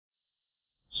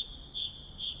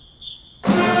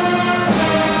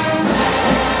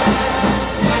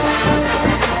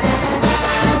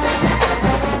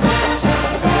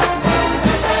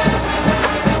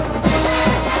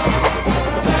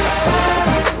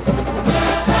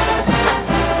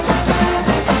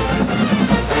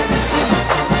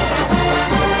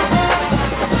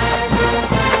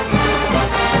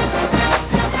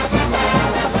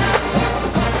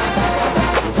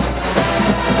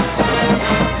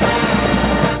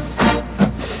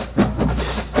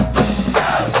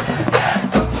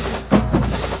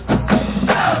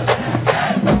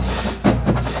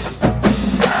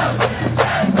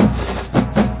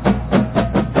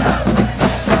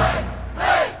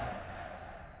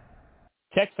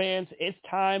Tech fans, it's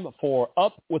time for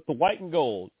Up with the White and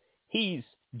Gold. He's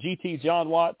GT Jon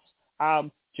Watts.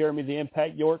 I'm Jeremy the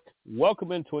Impact York.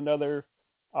 Welcome into another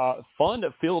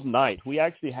fun-filled night. We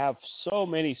actually have so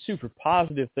many super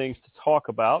positive things to talk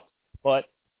about. But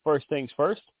first things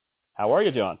first, how are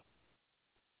you, Jon?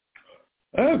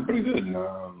 Pretty good.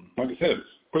 Like I said, it's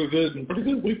pretty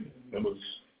good week. It was,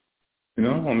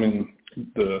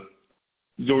 the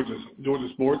Georgia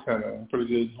sports had a pretty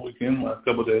good weekend last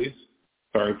couple of days.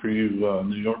 Sorry for you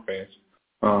New York fans.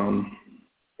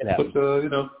 It happens. But,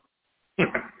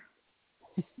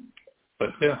 but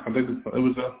yeah, I think it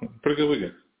was a pretty good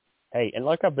weekend. Hey, and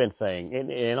like I've been saying,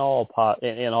 in all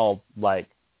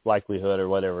likelihood or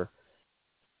whatever,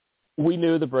 we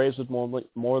knew the Braves would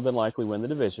more than likely win the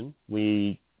division.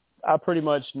 I pretty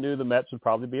much knew the Mets would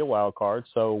probably be a wild card.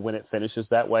 So when it finishes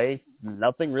that way,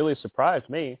 nothing really surprised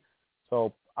me.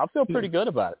 So I feel pretty good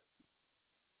about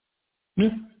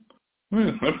it.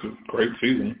 Yeah, that's a great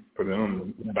season for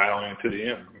them, battling to the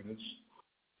end. I mean,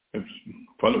 it's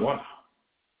fun to watch.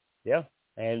 Yeah,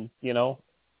 and the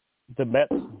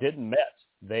Mets didn't Mets.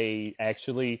 They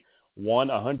actually won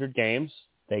 100 games.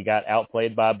 They got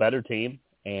outplayed by a better team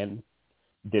and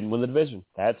didn't win the division.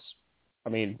 At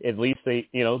least they,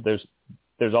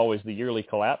 there's always the yearly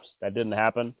collapse. That didn't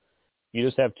happen. You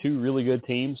just have two really good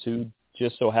teams who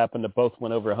just so happen to both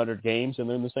win over 100 games, and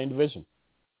they're in the same division.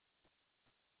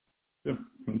 Yeah,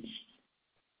 it's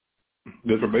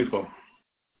good for baseball.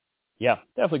 Yeah,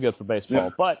 definitely good for baseball. Yeah.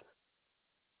 But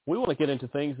we want to get into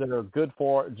things that are good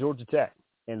for Georgia Tech,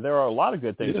 and there are a lot of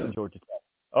good things for Georgia Tech.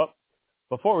 Oh,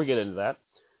 before we get into that,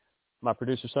 my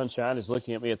producer Sunshine is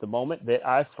looking at me at the moment that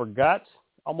I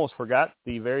almost forgot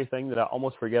the very thing that I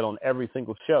almost forget on every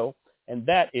single show, and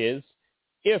that is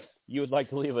if you would like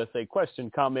to leave us a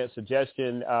question, comment,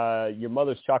 suggestion, your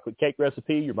mother's chocolate cake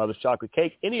recipe, your mother's chocolate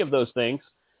cake, any of those things,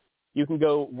 you can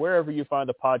go wherever you find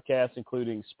a podcast,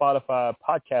 including Spotify,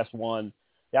 Podcast One,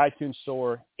 the iTunes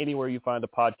Store, anywhere you find a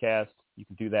podcast, you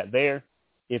can do that there.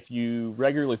 If you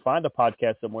regularly find a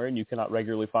podcast somewhere and you cannot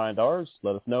regularly find ours,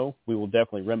 let us know. We will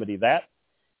definitely remedy that.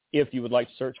 If you would like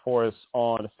to search for us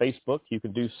on Facebook, you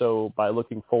can do so by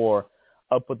looking for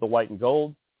Up with the White and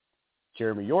Gold,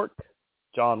 Jeremy York,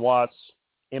 Jon Watts,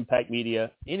 Impact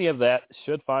Media, any of that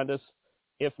should find us.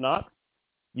 If not,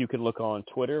 you can look on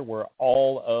Twitter where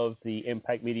all of the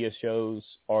Impact Media shows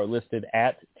are listed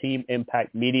at Team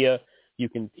Impact Media.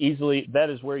 That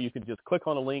is where you can just click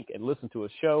on a link and listen to a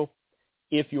show.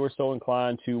 If you are so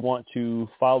inclined to want to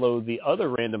follow the other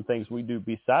random things we do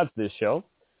besides this show,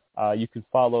 you can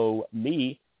follow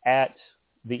me at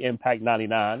the Impact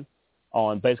 99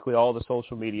 on basically all the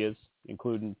social medias,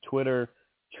 including Twitter,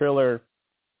 Triller,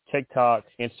 TikTok,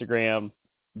 Instagram.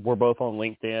 We're both on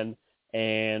LinkedIn.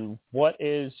 And what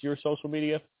is your social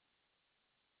media?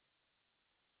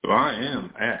 So I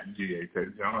am at GA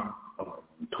Tech Jon on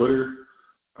Twitter.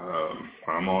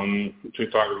 I'm on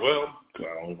TikTok as well.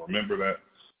 I don't remember that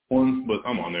one, but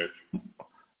I'm on there.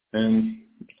 And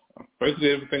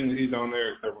basically everything that he's on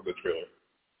there except for the trailer.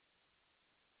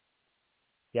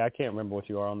 Yeah, I can't remember what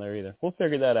you are on there either. We'll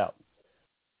figure that out.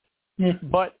 Yeah.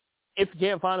 But if you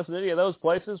can't find us in any of those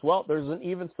places, well, there's an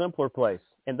even simpler place.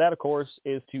 And that, of course,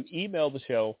 is to email the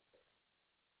show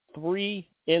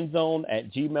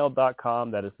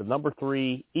 3endzone@gmail.com. That is the number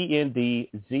 3,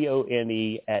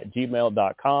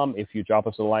 ENDZONE@gmail.com. If you drop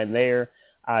us a line there,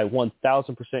 I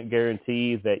 1,000%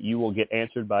 guarantee that you will get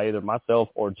answered by either myself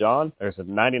or Jon. There's a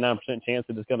 99% chance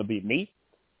that it's going to be me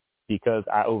because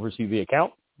I oversee the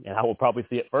account, and I will probably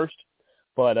see it first.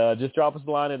 But just drop us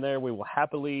a line in there. We will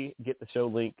happily get the show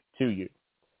link to you.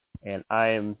 And I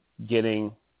am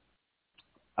getting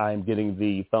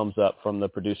the thumbs up from the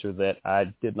producer that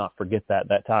I did not forget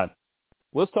that time.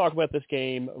 Let's talk about this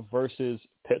game versus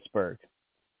Pittsburgh.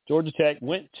 Georgia Tech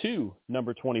went to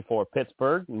number 24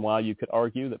 Pittsburgh, and while you could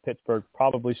argue that Pittsburgh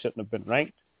probably shouldn't have been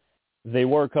ranked, they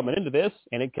were coming into this,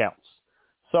 and it counts.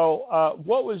 So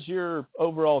what was your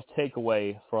overall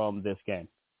takeaway from this game?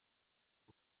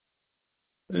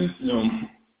 It's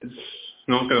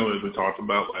kind of what we talked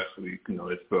about last week.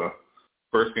 It's the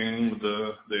first game with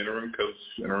the interim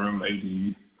coach, interim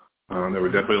AD. There were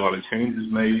definitely a lot of changes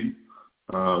made.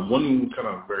 One kind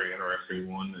of very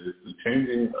interesting one is the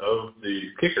changing of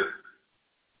the kicker.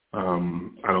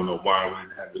 I don't know why we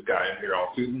didn't have this guy in here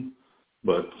all season,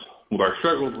 but with our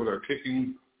struggles with our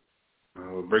kicking,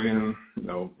 Brent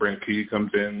Key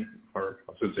comes in, or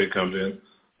I should say comes in.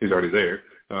 He's already there.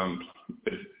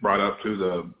 It's brought up to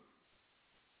the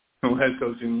head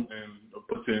coaching and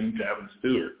puts in Gavin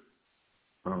Stewart.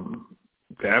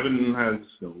 Gavin has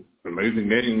an amazing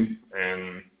game,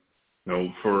 and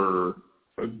for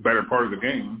a better part of the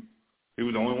game, he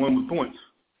was the only one with points.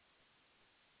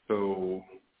 So,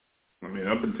 I mean,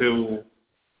 up until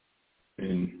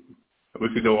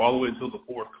we could go all the way until the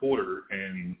fourth quarter,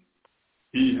 and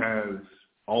he has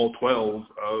all 12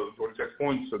 of Georgia Tech's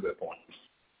points at that point.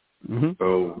 Mm-hmm.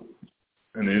 So,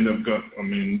 and they end up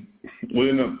we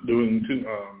end up doing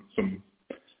some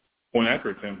point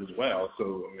accurate attempts as well.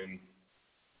 So, I mean,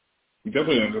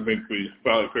 definitely, I think we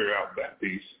finally figured out that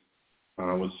piece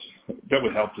was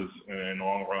definitely helped us in the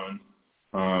long run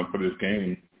for this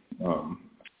game.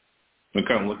 We're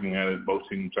kind of looking at it, both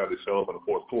teams tried to show up in the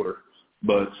fourth quarter,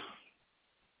 but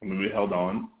I mean, we held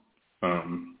on,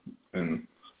 and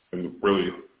it really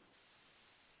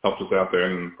helped us out there.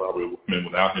 And probably, I mean,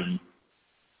 without him,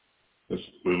 we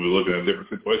were looking at a different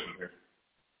situation here.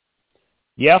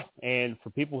 Yeah, and for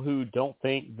people who don't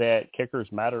think that kickers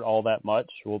mattered all that much,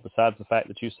 well, besides the fact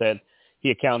that you said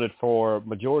he accounted for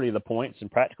majority of the points and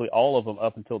practically all of them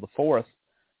up until the fourth,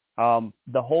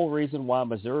 the whole reason why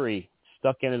Missouri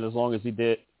stuck in it as long as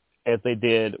they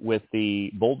did with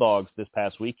the Bulldogs this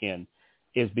past weekend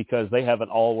is because they have an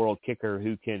all-world kicker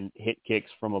who can hit kicks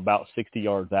from about 60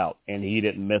 yards out, and he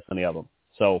didn't miss any of them.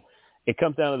 So it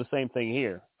comes down to the same thing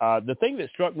here. The thing that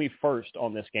struck me first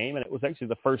on this game, and it was actually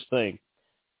the first thing,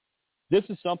 this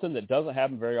is something that doesn't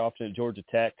happen very often at Georgia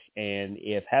Tech, and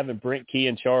if having Brent Key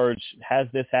in charge has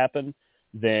this happen,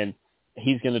 then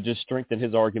he's going to just strengthen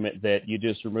his argument that you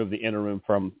just remove the interim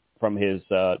from his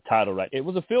title, right? It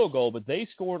was a field goal, but they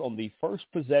scored on the first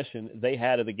possession they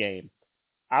had of the game.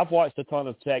 I've watched a ton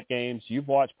of Tech games. You've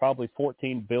watched probably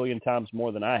 14 billion times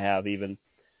more than I have even.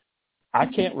 I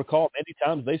can't recall many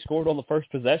times they scored on the first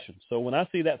possession. So when I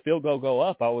see that field goal go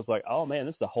up, I was like, oh, man,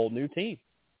 this is a whole new team.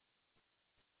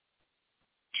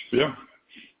 Yeah,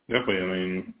 definitely. I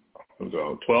mean, it was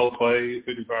a 12 play,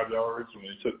 55 yards. I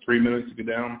mean, it took 3 minutes to get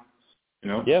down,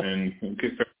 yeah. and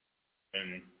kick there.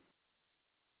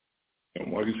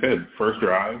 And like you said, first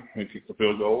drive, we kicked the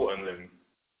field goal, and then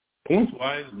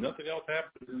points-wise, nothing else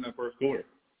happened in that first quarter.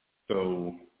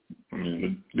 So, I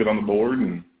mean, we get on the board,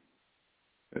 and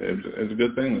it's a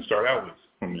good thing to start out with.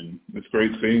 I mean, it's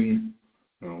great seeing,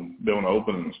 be able to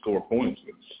open and score points.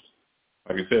 It's,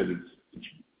 like I said, it's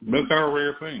been kind of a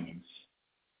rare thing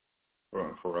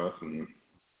for us. And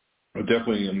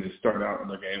definitely when they start out in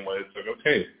the game where it's like,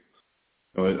 okay,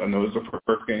 I know it's the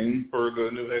first game for the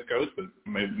new head coach, but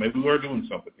maybe we are doing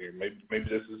something here. Maybe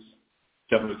this is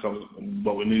definitely something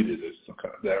what we needed is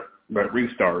that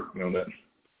restart,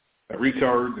 that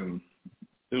recharge and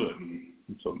do it. And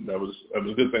so that was a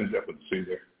good thing definitely to see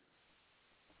there.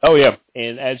 Oh, yeah.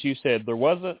 And as you said, there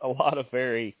wasn't a lot of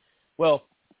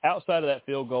outside of that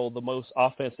field goal, the most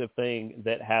offensive thing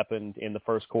that happened in the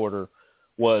first quarter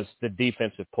was the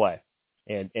defensive play.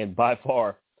 And by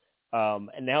far,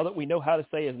 and now that we know how to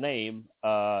say his name,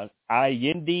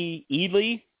 Ayinde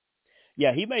Ely,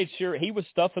 yeah, he made sure he was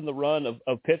stuffing the run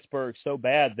of Pittsburgh so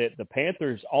bad that the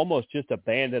Panthers almost just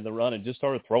abandoned the run and just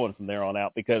started throwing from there on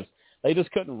out because they just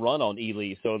couldn't run on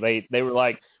Ely. So they were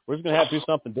like, we're just going to have to do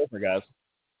something different, guys.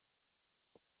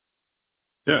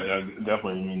 Yeah,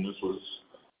 definitely.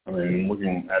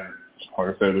 Looking at,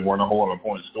 like I said, there weren't a whole lot of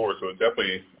points scored, so it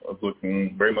definitely was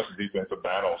looking very much a defensive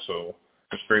battle. So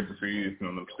it's great to see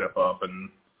them step up and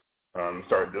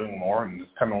start doing more. And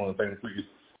it's kind of one of the things we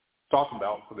talked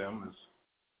about for them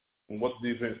is what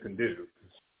the defense can do.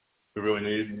 We really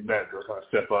need that to kind of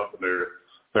step up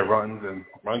their runs and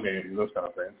run games and those kind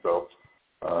of things. So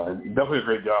definitely a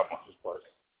great job on this place.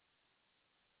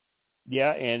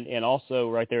 Yeah, and also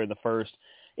right there in the first,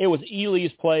 it was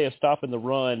Ely's play of stopping the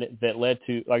run that led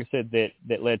to, like I said,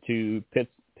 that led to Pitt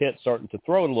starting to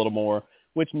throw it a little more,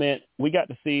 which meant we got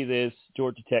to see this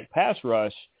Georgia Tech pass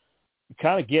rush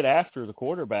kind of get after the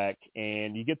quarterback,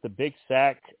 and you get the big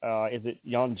sack. Is it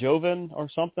Jon Joven or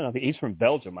something? I think he's from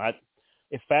Belgium.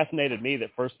 It fascinated me that,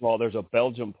 first of all, there's a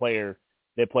Belgium player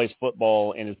that plays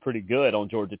football and is pretty good on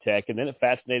Georgia Tech, and then it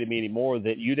fascinated me anymore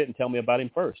that you didn't tell me about him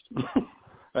first.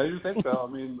 I didn't think so.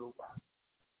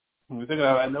 When we think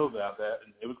about it, I know about that,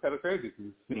 and it was kind of crazy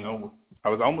because, I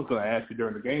was almost going to ask you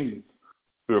during the game.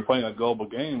 We were playing a global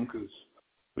game because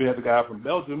we had the guy from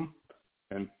Belgium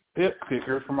and Pitt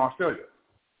kickers from Australia.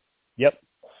 Yep.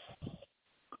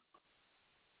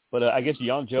 But I guess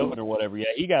Jon Joven or whatever,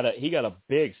 yeah, he got a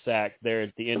big sack there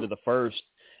at the end of the first,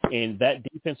 and that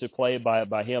defensive play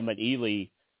by him and Ely,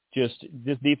 just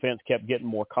this defense kept getting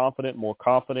more confident,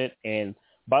 and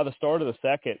by the start of the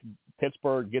second,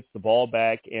 Pittsburgh gets the ball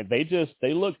back, and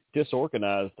they looked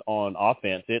disorganized on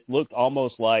offense. It looked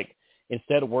almost like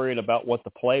instead of worrying about what the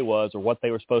play was or what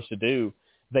they were supposed to do,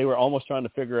 they were almost trying to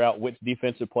figure out which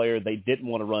defensive player they didn't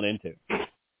want to run into.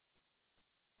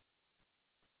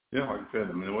 Yeah, like I said,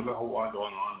 I mean, there wasn't a whole lot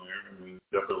going on there. I mean,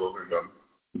 definitely wasn't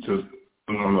just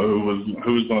I don't know who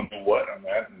was going to do what on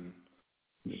that, and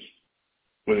just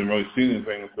we didn't really see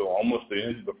anything until almost the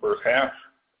end of the first half.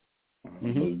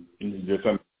 Just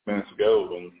some minutes ago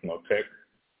when Tech,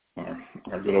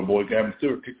 our good old boy Gavin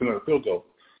Stewart, kicked another field goal.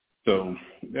 So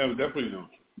yeah, it was definitely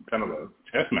kind of a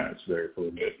chess match there for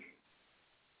a bit.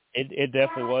 It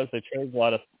definitely was. They chose a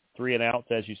lot of 3-and-outs,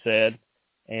 as you said,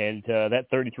 and that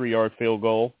 33-yard field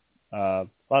goal. A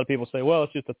lot of people say, well,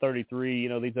 it's just a 33.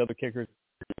 These other kickers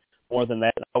more than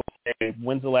that. I would say,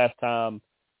 when's the last time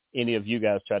any of you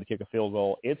guys tried to kick a field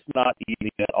goal? It's not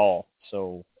easy at all.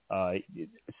 So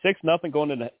 6-0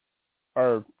 going into,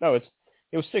 or no, it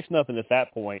was 6-0 at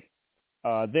that point.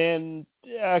 Then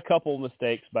a couple of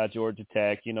mistakes by Georgia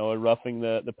Tech, roughing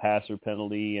the passer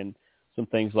penalty and some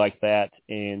things like that.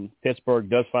 And Pittsburgh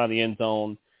does find the end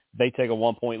zone. They take a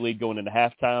 1-point lead going into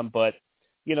halftime. But,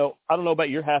 I don't know about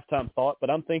your halftime thought, but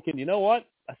I'm thinking, you know what?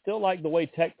 I still like the way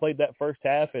Tech played that first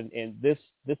half, and this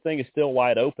thing is still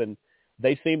wide open.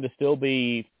 They seem to still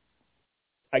be,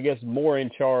 I guess, more in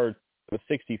charge with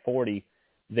 60-40,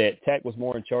 that Tech was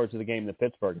more in charge of the game than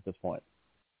Pittsburgh at this point.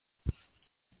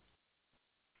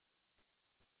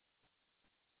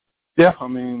 Yeah, I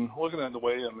mean, looking at the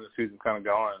way the season's kind of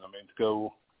going, I mean, to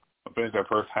go finish that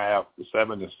first half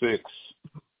 7-6,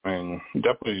 I mean,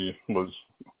 definitely was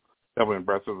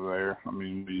impressive there. I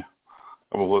mean,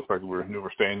 it looked like we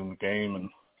were staying in the game, and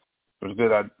it was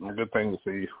a good thing to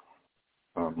see.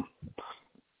 I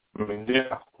mean,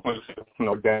 yeah, like I said,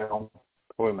 down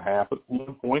 4.5 at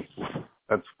 1 point.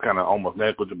 That's kind of almost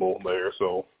negligible there.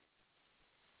 So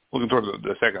looking towards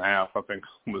the second half, I think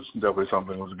was definitely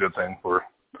something that was a good thing for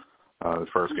the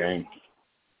first game.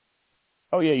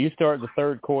 Oh, yeah, you start the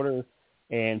third quarter,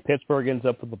 and Pittsburgh ends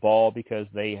up with the ball because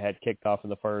they had kicked off in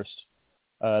the first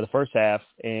half.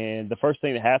 And the first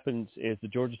thing that happens is the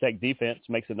Georgia Tech defense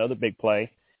makes another big play.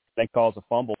 They cause a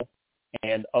fumble.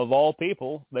 And of all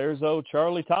people, there's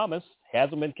Charlie Thomas.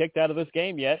 Hasn't been kicked out of this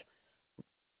game yet.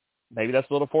 Maybe that's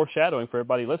a little foreshadowing for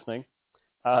everybody listening.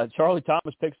 Charlie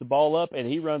Thomas picks the ball up, and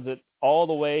he runs it all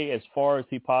the way as far as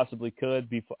he possibly could.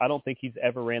 I don't think he's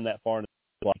ever ran that far in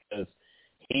his life because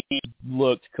he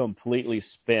looked completely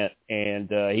spent, and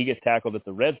he gets tackled at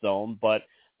the red zone. But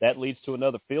that leads to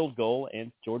another field goal,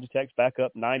 and Georgia Tech's back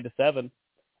up 9-7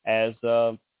 as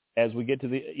we get to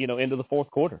the end of the fourth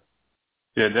quarter.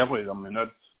 Yeah, definitely. I mean,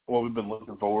 that's what we've been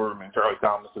looking for. I mean, Charlie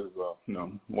Thomas is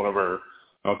one of our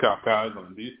top guys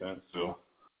on the defense, so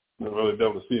we're really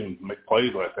able to see him make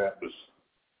plays like that was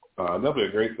definitely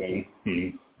a great thing.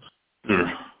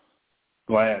 We're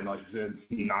glad, like you said,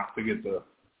 not to get the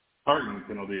targeting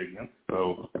penalty again.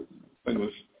 So I think that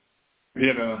was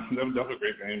definitely a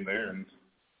great game there, and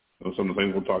some of the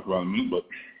things we'll talk about in a minute. But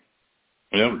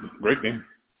yeah, it was a great game.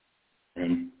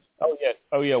 And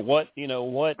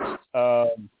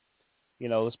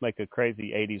let's make a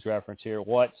crazy 80s reference here.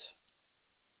 What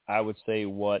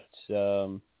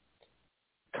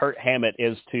Kurt Hammett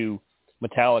is to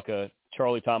Metallica,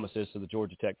 Charlie Thomas is to the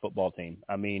Georgia Tech football team.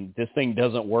 I mean, this thing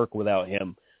doesn't work without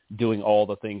him doing all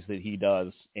the things that he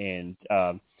does. And,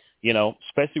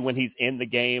 especially when he's in the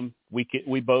game,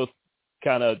 we both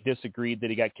kind of disagreed that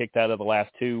he got kicked out of the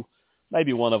last two,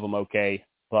 maybe one of them okay.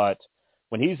 But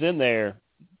when he's in there,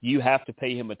 you have to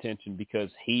pay him attention because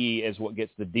he is what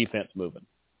gets the defense moving.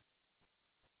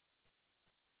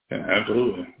 Yeah,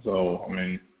 absolutely. So, I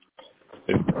mean,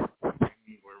 where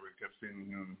we kept seeing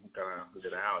him kind of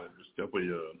get out, it was definitely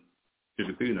good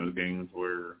to see in those games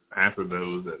where after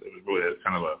those, that it was really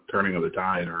kind of a turning of the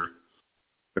tide, or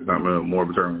if not more of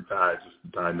a turning of the tide, just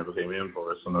the tide never came in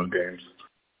for us in those games.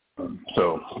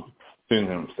 So, seeing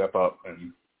him step up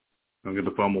and get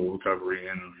the fumble recovery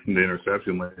and the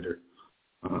interception later,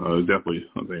 definitely,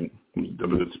 I think, was a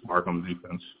good spark on the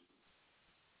defense.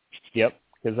 Yep,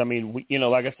 because, I mean,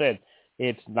 like I said,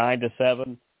 it's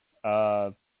 9-7.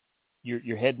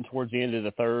 You're heading towards the end of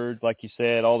the third. Like you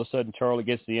said, all of a sudden Charlie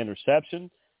gets the interception.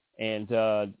 And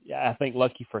I think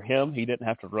lucky for him, he didn't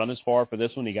have to run as far for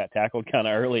this one. He got tackled kind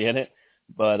of early in it.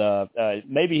 But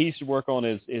maybe he should work on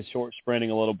his short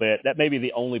sprinting a little bit. That may be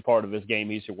the only part of his game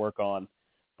he should work on.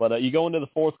 But you go into the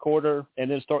fourth quarter and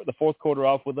then start the fourth quarter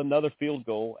off with another field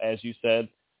goal, as you said.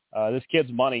 This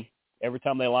kid's money. Every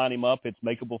time they line him up, it's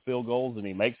makeable field goals, and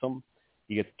he makes them.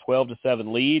 You get the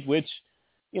 12-7 lead, which,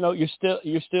 it's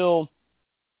still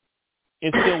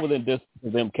within distance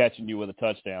of them catching you with a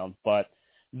touchdown. But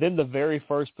then the very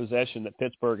first possession that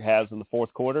Pittsburgh has in the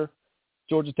fourth quarter,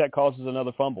 Georgia Tech causes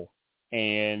another fumble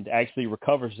and actually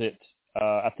recovers it.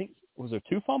 I think, was there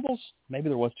two fumbles? Maybe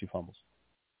there was two fumbles.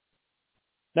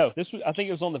 No, I think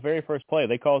it was on the very first play.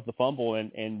 They caused the fumble,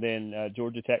 and then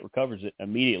Georgia Tech recovers it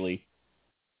immediately.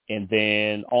 And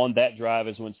then on that drive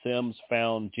is when Sims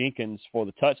found Jenkins for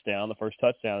the touchdown, the first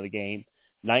touchdown of the game,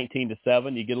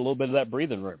 19-7. You get a little bit of that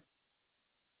breathing room.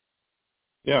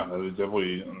 Yeah, it was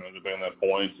definitely been that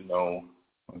point.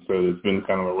 So it's been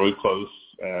kind of really close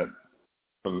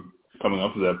coming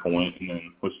up to that point, and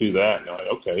then we see that, and like,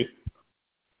 okay,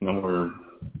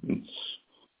 it's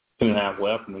 10.5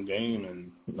 left in the game,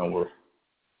 and we're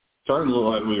starting to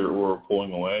look like we're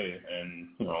pulling away, and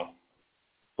of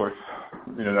course,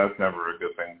 that's never a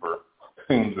good thing for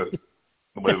teams that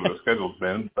the way the schedule's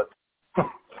been, but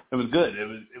it was good. It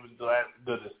was good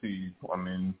to see.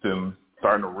 Them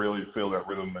starting to really feel that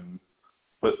rhythm and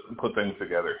put things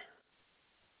together.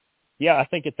 Yeah, I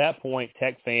think at that point,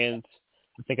 Tech fans,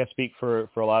 I think I speak for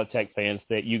a lot of Tech fans,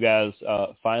 that you guys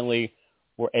finally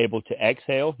were able to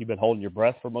exhale. You've been holding your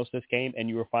breath for most of this game, and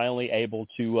you were finally able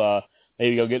to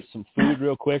maybe go get some food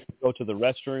real quick, go to the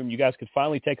restroom. You guys could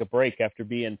finally take a break after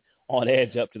being on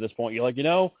edge up to this point. You're like,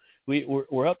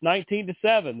 we're up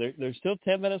 19-7. There's still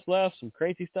 10 minutes left. Some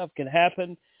crazy stuff can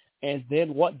happen. And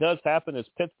then what does happen is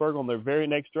Pittsburgh, on their very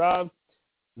next drive,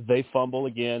 they fumble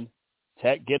again.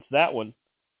 Tech gets that one.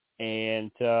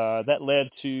 And that led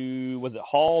to, was it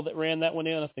Hall that ran that one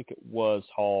in? I think it was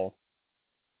Hall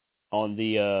on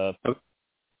the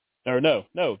or no,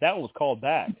 that one was called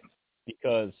back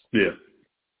because that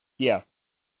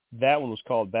one was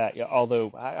called back.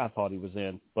 Although I thought he was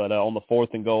in, but on the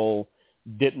 4th and goal,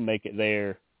 didn't make it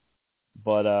there.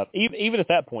 But even at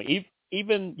that point,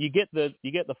 even you get the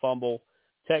fumble,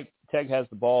 Tech has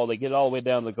the ball. They get all the way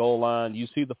down the goal line. You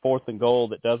see the 4th and goal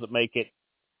that doesn't make it.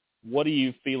 What are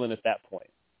you feeling at that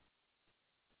point?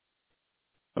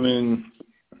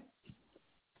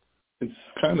 It's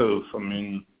kind of,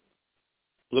 a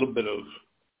little bit of,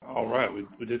 all right, we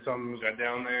did something, we got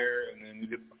down there, and then you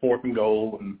get the 4th and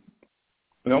goal. And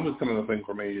almost kind of the thing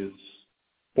for me is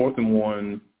 4th and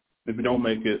 1, if you don't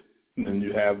make it, then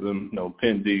you have them,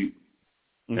 pinned deep,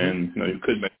 and, you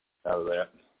could make it out of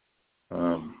that.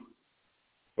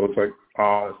 So it's like,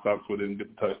 it sucks we didn't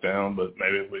get the touchdown, but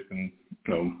maybe if we can,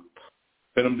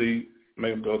 pin them deep,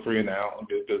 make them go 3 and out, and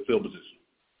get good field position.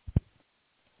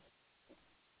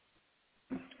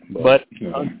 But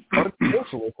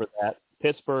unfortunately for that,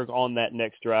 Pittsburgh on that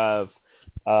next drive,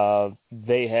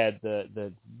 they had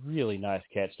the really nice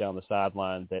catch down the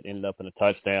sideline that ended up in a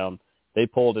touchdown. They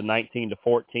pulled a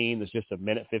 19-14. There's just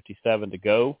 1:57 to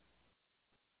go,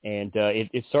 and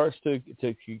it starts to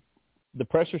the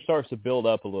pressure starts to build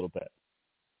up a little bit.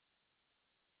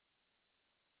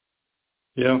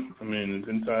 Yeah, it's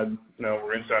inside.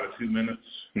 We're inside of 2 minutes.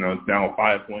 It's now a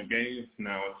 5-point game.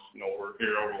 Now it's we're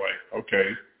here. We're like,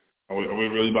 okay, are we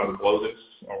really about to blow this?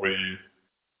 Are we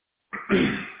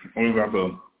about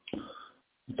to?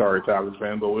 Sorry, Falcons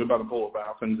fan, but we're about to pull a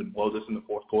Falcons and blow this in the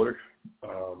 4th quarter.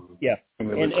 And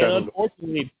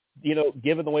unfortunately,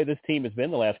 given the way this team has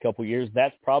been the last couple of years,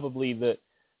 that's probably the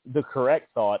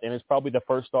correct thought, and it's probably the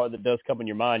first thought that does come in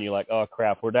your mind. You're like, oh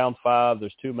crap, we're down 5.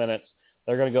 There's 2 minutes.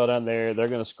 They're going to go down there. They're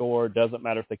going to score. Doesn't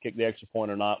matter if they kick the extra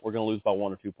point or not. We're going to lose by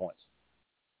 1 or 2 points.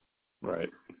 Right.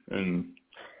 And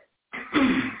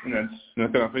that's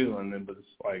kind of feeling. But it's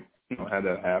like, had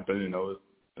that happen,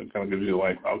 it kind of gives you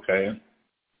like, okay,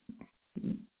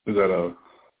 is that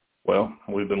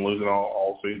we've been losing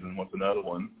all season. What's another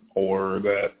one? Or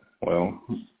that,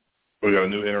 we got a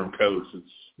new interim coach.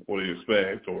 It's what do you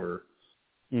expect? Or,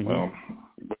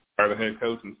 fire the head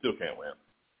coach and still can't win.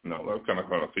 That's kind of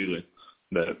feeling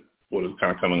that what is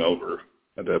kind of coming over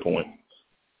at that point.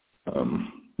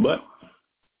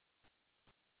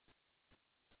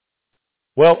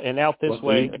 And out this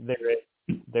way,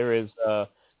 there is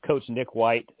Coach Nick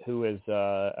White, who is,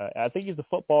 I think he's a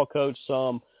football coach,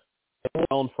 known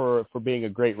for being a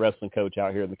great wrestling coach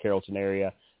out here in the Carrollton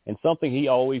area. And something he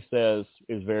always says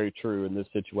is very true in this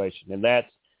situation, and that's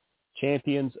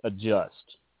champions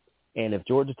adjust. And if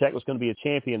Georgia Tech was going to be a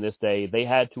champion this day, they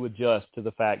had to adjust to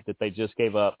the fact that they just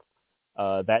gave up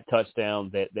that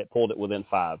touchdown that pulled it within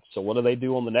 5. So what do they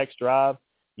do on the next drive?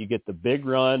 You get the big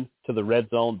run to the red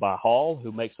zone by Hall,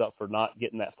 who makes up for not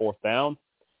getting that 4th down.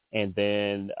 And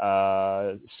then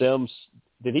Sims,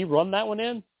 did he run that one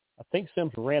in? I think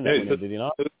Sims ran that one in, did he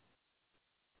not?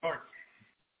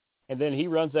 And then he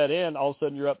runs that in. All of a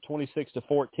sudden, you're up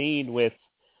 26-14 with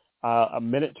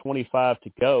 1:25 to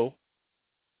go.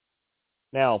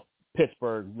 Now,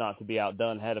 Pittsburgh, not to be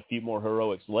outdone, had a few more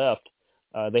heroics left.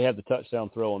 They had the touchdown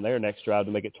throw on their next drive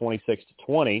to make it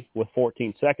 26-20 with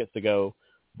 14 seconds to go.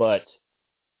 But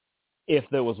if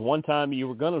there was one time you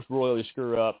were going to royally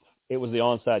screw up, it was the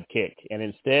onside kick. And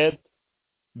instead,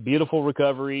 Beautiful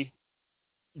recovery.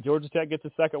 Georgia Tech gets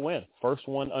a second win. First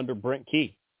one under Brent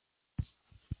Key.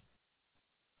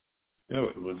 Yeah,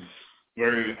 it was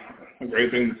a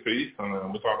great thing to see.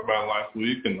 We talked about it last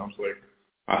week, and I was like,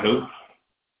 I hope.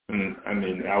 And, I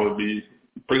mean, I would be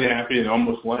pretty happy and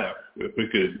almost laugh if we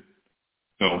could,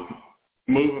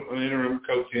 move an interim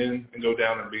coach in and go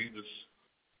down and beat this,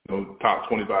 top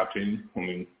 25 team. I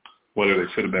mean, whether they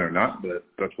should have been or not, but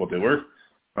that's what they were.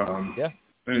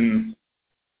 And,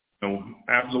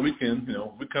 after the weekend,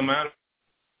 we come out,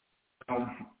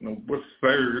 we're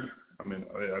third. I mean,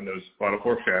 I know there's a lot of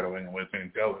foreshadowing and where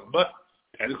things go, but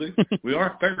technically we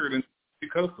are third in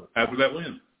Coastal after that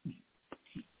win.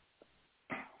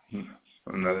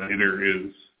 And that either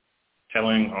is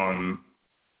telling on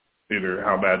either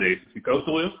how bad the ACC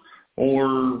Coastal is,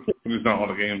 or there's not a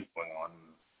lot of games going on,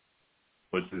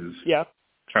 which is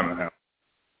kind of how.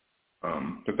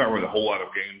 There's not really a whole lot of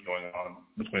games going on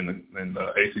between the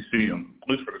ACC and at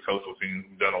least for the Coastal team.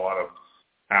 We've done a lot of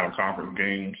out-of-conference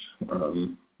games. I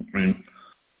mean,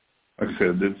 like I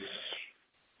said,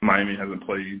 Miami hasn't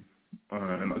played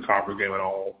in a conference game at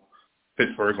all.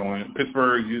 Pittsburgh, UNC,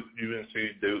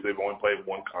 Duke, they've only played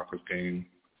one conference game.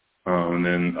 And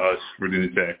then us, Virginia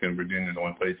Tech, and Virginia's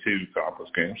only played 2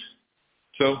 conference games.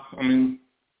 So, I mean,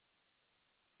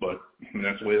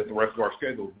 that's the way that the rest of our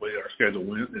schedule, the way our schedule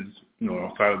went is,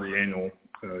 outside of the annual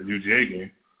UGA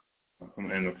game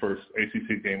and the first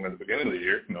ACC game at the beginning of the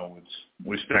year,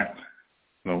 we stacked,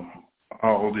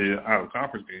 all the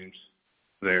out-of-conference games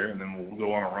there, and then we'll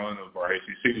go on a run of our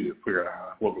ACC to figure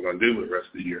out what we're going to do with the rest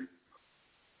of the year.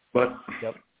 But,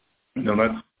 that's, and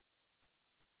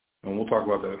we'll talk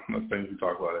about that. That's things we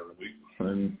talk about every week.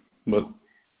 But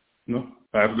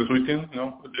after this weekend,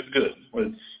 it's good.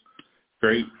 It's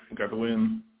great. We got the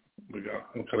win. We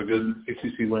got a good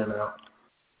ACC win out.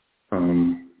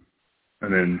 And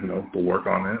then, we'll work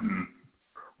on it and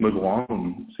move along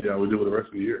and see how we do with the rest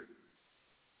of the year.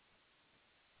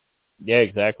 Yeah,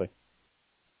 exactly.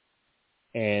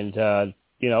 And,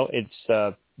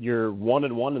 it's you're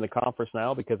 1-1 in the conference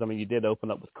now because, you did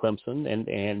open up with Clemson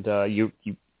and you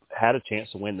had a chance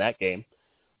to win that game.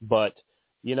 But,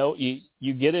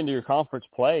 you get into your conference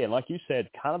play, and like you said,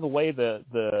 kind of the way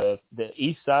the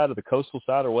east side or the coastal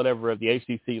side or whatever of the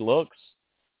ACC looks,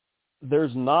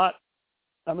 there's not –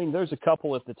 there's a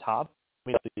couple at the top.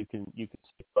 You can see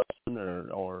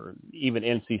Clemson or even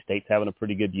NC State's having a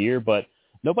pretty good year, but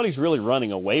nobody's really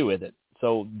running away with it.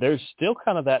 So there's still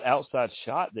kind of that outside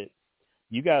shot that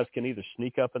you guys can either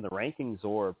sneak up in the rankings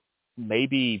or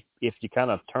maybe if you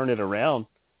kind of turn it around,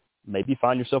 maybe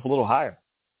find yourself a little higher.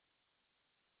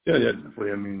 Yeah,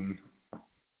 definitely.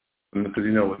 Because,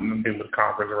 with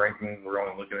conference rankings, we're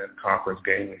only looking at conference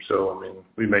games. So,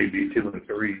 we may be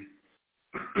 2-3.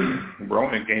 We're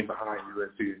only a game behind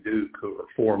UNC and Duke, who are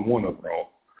 4-1 overall,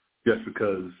 just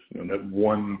because, that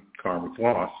one conference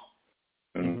loss.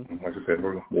 And like I said,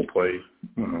 we'll play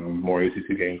more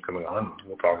ACC games coming on.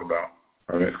 We'll talk about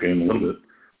our next game a little bit.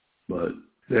 But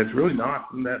it's really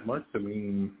not that much.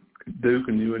 Duke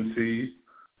and UNC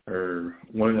are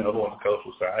 1-0 on the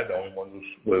coastal side. The only ones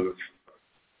with,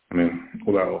 I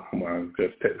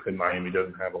guess technically Miami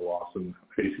doesn't have a loss in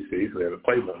the ACC, so they haven't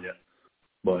played one yet.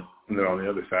 But then on the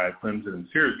other side, Clemson and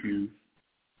Syracuse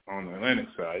on the Atlantic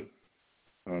side,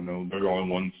 they're the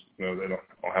only ones, they don't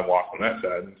have loss on that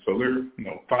side. So they're,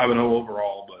 5-0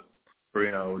 overall, but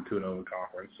 3-0 and 2-0 in the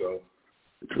conference. So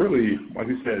it's really, like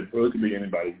you said, it really could be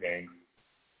anybody's game.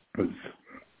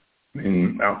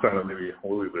 Outside of maybe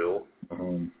Louisville,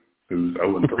 who's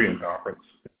 0-3 in conference.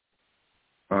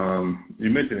 You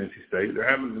mentioned NC State. They're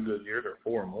having a good year. They're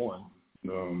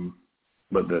 4-1.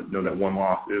 But that one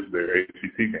loss is their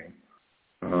ACC game.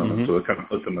 So it kind of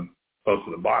puts them close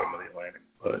to the bottom of the Atlantic.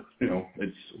 But,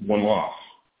 it's one loss.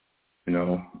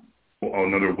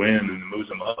 Another win and it moves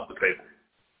them up the table.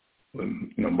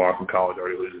 When, Boston College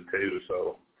already loses 2.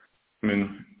 So,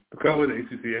 the color of the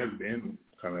ACC has been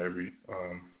kind of every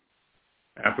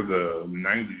after the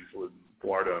 90s with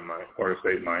Florida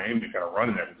State and Miami kind of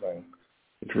running everything.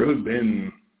 It's really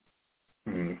been,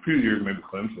 a few years maybe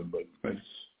Clemson, but it's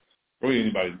really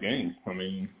anybody's game.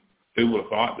 Who would have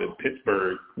thought that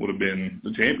Pittsburgh would have been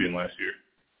the champion last year?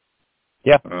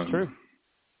 Yeah, that's true.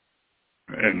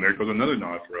 And there goes another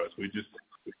nod for us. We just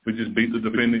beat the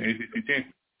defending ACC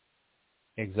champion.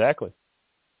 Exactly.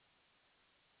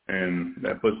 And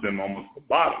that puts them almost at the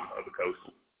bottom of the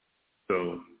coastal.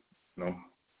 So,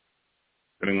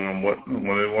 depending on what they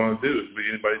want to do, it's be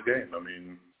anybody's game.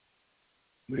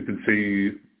 We can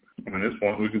see, at this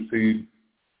point, we can see,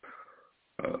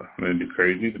 it'd be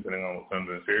crazy depending on what comes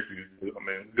in Syracuse. We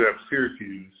do have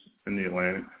Syracuse in the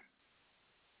Atlantic,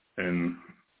 and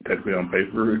technically on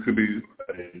paper, it could be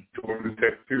a Georgia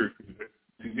Tech Syracuse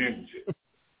championship.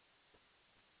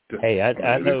 Hey,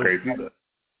 I know. Crazy stuff.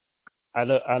 I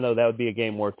know that would be a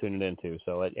game worth tuning into.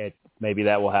 So it maybe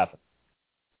that will happen.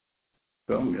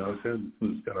 So, I said,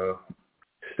 we just gotta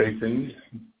stay tuned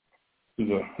to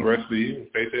the rest of the year.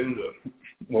 Stay tuned to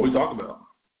what we talk about.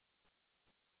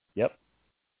 Yep.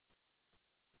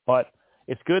 But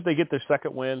it's good they get their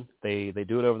second win. They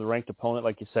do it over the ranked opponent,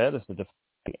 like you said. It's the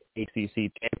defending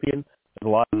ACC champion. There's a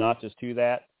lot of notches to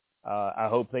that. I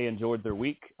hope they enjoyed their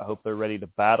week. I hope they're ready to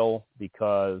battle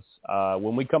because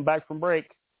when we come back from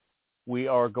break, we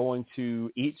are going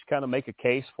to each kind of make a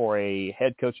case for a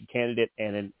head coaching candidate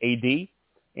and an AD,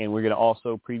 and we're going to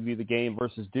also preview the game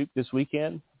versus Duke this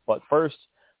weekend. But first,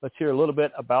 let's hear a little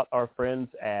bit about our friends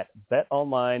at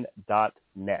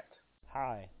betonline.net.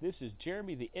 Hi, this is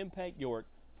Jeremy the Impact York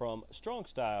from Strong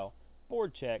Style,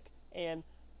 Board Check, and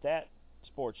That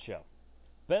Sports Show.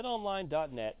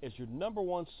 BetOnline.net is your number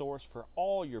one source for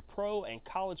all your pro and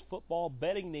college football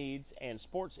betting needs and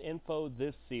sports info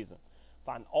this season.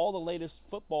 Find all the latest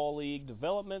football league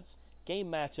developments,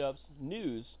 game matchups,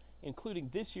 news, including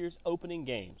this year's opening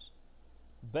games.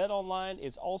 BetOnline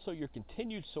is also your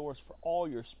continued source for all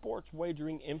your sports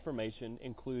wagering information,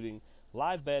 including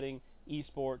live betting,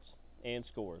 esports, and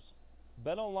scores.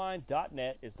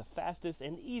 BetOnline.net is the fastest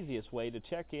and easiest way to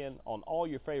check in on all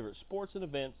your favorite sports and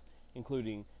events,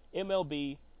 including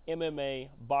MLB, MMA,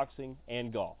 boxing,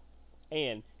 and golf.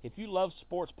 And if you love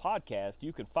sports podcasts,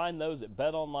 you can find those at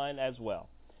BetOnline as well.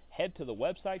 Head to the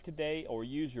website today or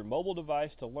use your mobile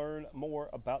device to learn more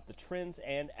about the trends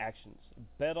and actions.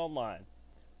 BetOnline,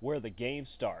 where the game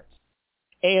starts.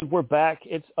 And we're back.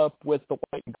 It's up with the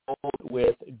white and gold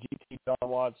with GT Jon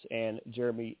Watts and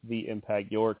Jeremy the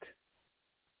Impact York.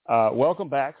 Welcome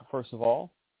back, first of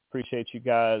all. Appreciate you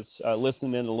guys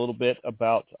listening in a little bit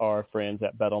about our friends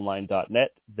at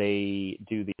betonline.net. They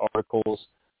do the articles,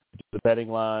 they do the betting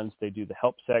lines, they do the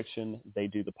help section, they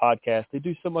do the podcast. They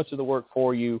do so much of the work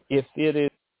for you. If it is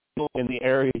in the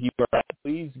area you are at,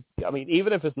 please,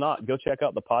 even if it's not, go check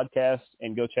out the podcast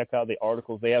and go check out the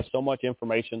articles. They have so much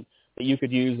information that you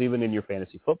could use even in your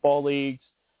fantasy football leagues,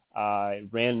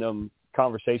 random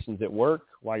conversations at work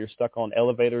while you're stuck on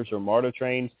elevators or MARTA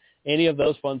trains. Any of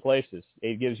those fun places.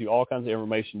 It gives you all kinds of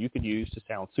information you could use to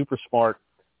sound super smart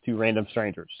to random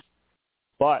strangers.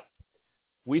 But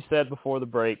we said before the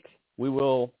break, we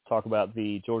will talk about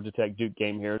the Georgia Tech Duke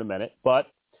game here in a minute. But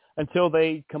until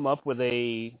they come up with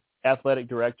a athletic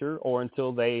director or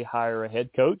until they hire a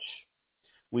head coach,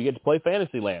 we get to play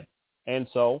Fantasyland. And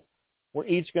so we're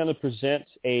each going to present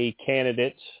a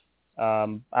candidate.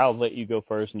 I'll let you go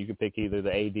first, and you can pick either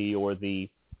the AD or the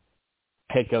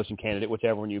head coaching candidate,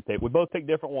 whichever one you pick. We both pick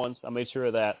different ones. I made sure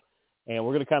of that. And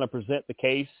we're going to kind of present the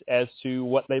case as to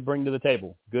what they bring to the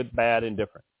table, good, bad, and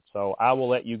different. So I will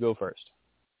let you go first.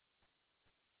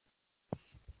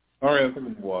 All right, I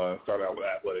think we'll start out with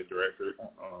athletic director.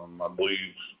 I believe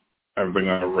everything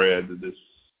I read that this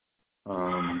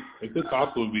it could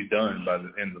possibly be done by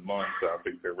the end of the month. So I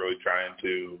think they're really trying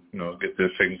to get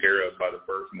this taken care of by the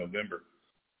 1st of November.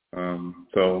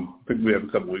 So I think we have a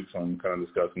couple weeks on kind of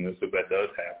discussing this if that does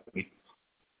happen.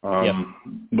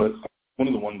 But one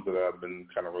of the ones that I've been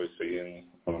kind of really seeing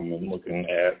and looking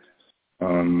at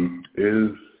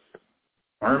is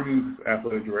Army's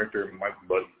athletic director, Mike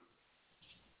Buddy.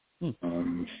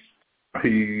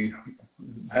 He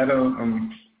had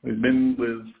he's been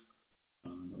with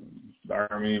the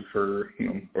Army for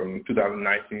from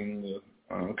 2019 to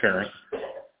current,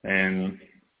 and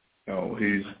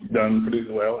he's done pretty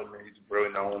well. I mean, he's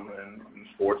really known in the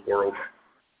sports world.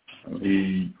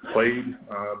 He played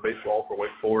baseball for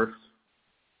Wake Forest,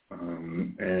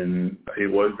 and he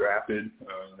was drafted in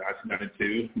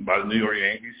 1992 by the New York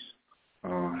Yankees.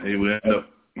 He would end up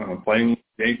playing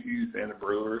the Yankees and the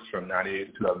Brewers from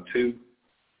 98 to 2002.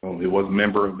 He was a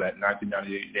member of that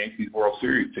 1998 Yankees World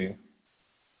Series team.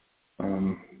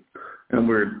 And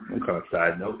weird kind of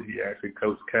side note, he actually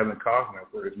coached Kevin Costner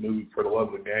for his movie For the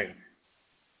Love of the Game.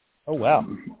 Oh, wow.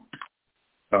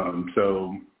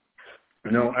 So,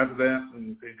 after that,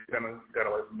 he kind of got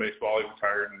away from baseball. He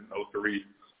retired in 2003.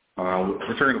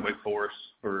 Returned to Wake Forest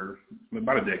for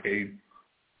about a decade,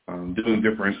 doing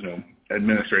different,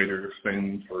 administrator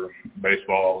things for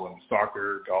baseball and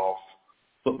soccer, golf,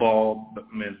 football,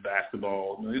 men's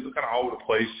basketball. He's kind of all over the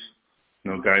place,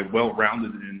 guy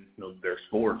well-rounded in their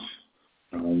sports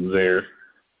there.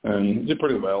 And he did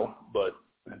pretty well, but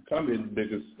kind of the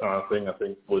biggest thing I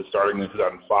think was starting in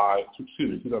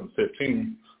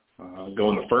 2015,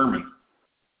 going to Furman,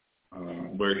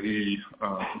 where he,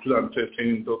 from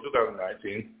 2015 until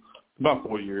 2019, about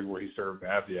 4 years where he served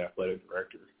as the athletic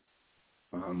director.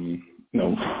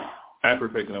 After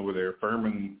taking over there,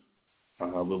 Furman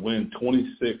would win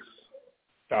 26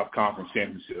 South Conference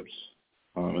championships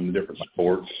in the different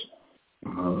sports.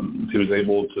 He was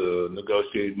able to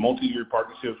negotiate multi-year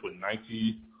partnerships with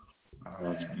Nike.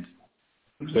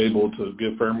 He was able to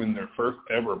give Furman their first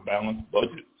ever balanced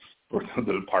budget for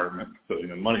the department. So,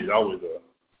 money is always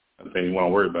a thing you want to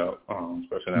worry about,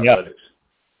 especially in athletics.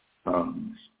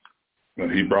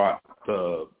 He brought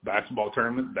the basketball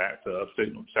tournament back to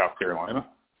upstate South Carolina,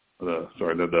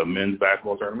 the men's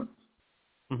basketball tournament.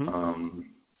 Mm-hmm.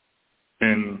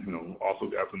 And, also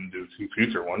got them to do 2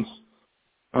 future ones.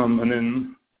 And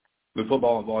then the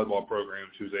football and volleyball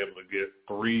programs, he was able to get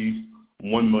 3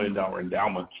 $1 million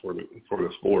endowments for the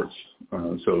sports.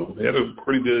 So he had a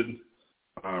pretty good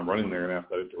running there, an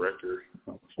athletic director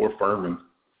for Furman.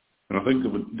 And I think it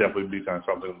would definitely be kind of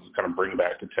something to kind of bring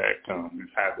back to Tech. We've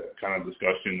had that kind of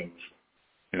discussion of,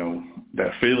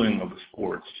 that feeling of the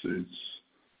sports.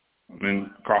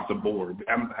 Across the board, we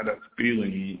haven't had that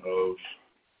feeling of,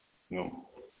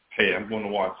 hey, I'm going to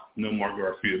watch Nomar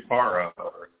Garcia-Parra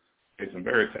or Jason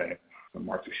Veritek or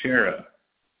Mark Teixeira,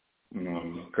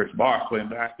 Chris Bosh playing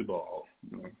basketball,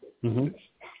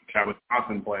 Calvin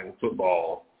Johnson playing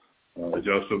football,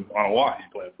 Joseph Onawahi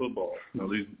playing football.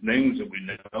 These names that we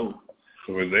know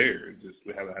were there, just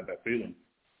we haven't had that feeling.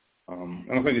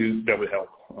 And I think it definitely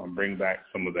helped bring back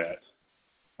some of that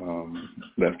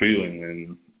feeling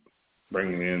and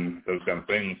bringing in those kind of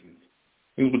things.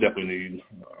 Things we definitely need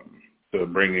to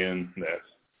bring in that.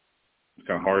 It's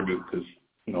kind of hard because,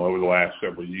 over the last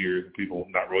several years, people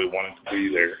not really wanting to be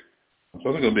there. So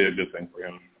I think it'll be a good thing for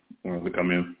him to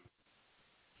come in.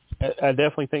 I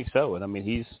definitely think so. And,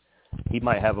 he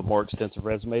might have a more extensive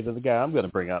resume than the guy I'm going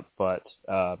to bring up. But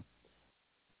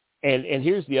and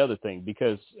here's the other thing,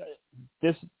 because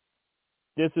this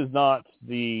is not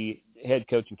the head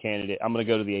coaching candidate. I'm going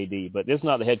to go to the AD, but this is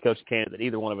not the head coaching candidate that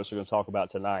either one of us are going to talk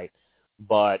about tonight.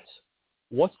 But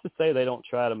what's to say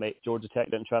Georgia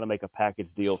Tech doesn't try to make a package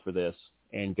deal for this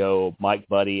and go Mike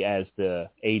Buddy as the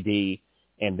AD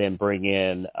and then bring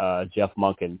in Jeff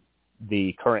Monken,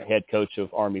 the current head coach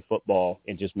of Army football,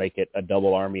 and just make it a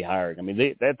double Army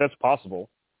hiring. That's possible.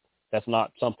 That's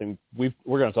not something we're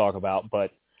going to talk about,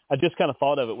 but I just kind of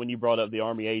thought of it when you brought up the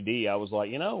Army AD. I was like,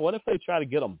 what if they try to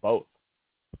get them both?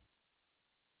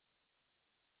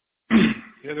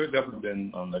 Yeah, there's definitely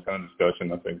been that kind of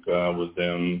discussion, I think, with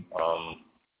them.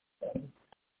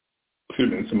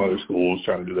 Some other schools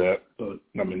trying to do that. But,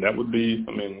 that would be,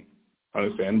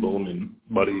 understandable.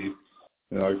 Buddy,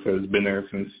 like I said, has been there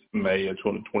since May of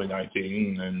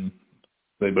 2019, and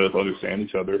they both understand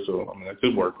each other. So, that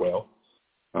could work well.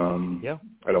 I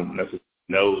don't necessarily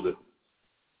know that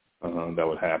that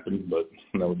would happen, but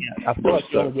that would. Yeah, I feel like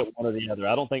you only get one or the other.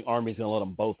 I don't think Army's going to let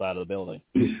them both out of the building.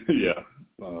 Yeah.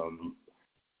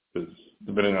 Because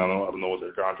depending on, I don't know what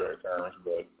their contract terms,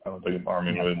 but I don't think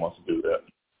Army really wants to do that.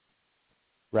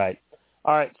 Right.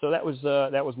 All right. So that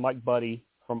was Mike Buddy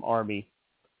from Army.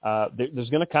 There's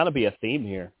going to kind of be a theme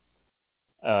here,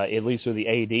 at least with the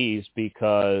ADs,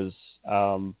 because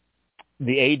the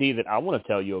AD that I want to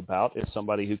tell you about is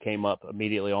somebody who came up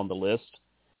immediately on the list.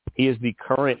 He is the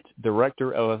current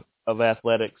director of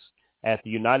athletics at the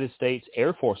United States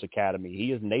Air Force Academy.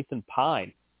 He is Nathan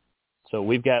Pine. So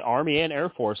we've got Army and Air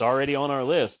Force already on our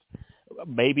list.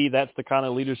 Maybe that's the kind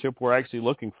of leadership we're actually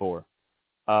looking for.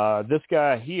 This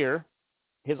guy here,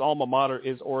 his alma mater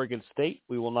is Oregon State.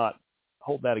 We will not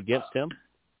hold that against him.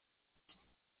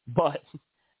 But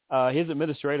his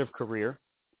administrative career,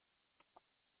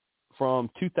 from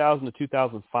 2000 to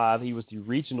 2005, he was the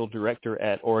regional director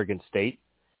at Oregon State.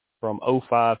 From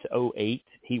 05 to 08,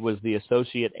 he was the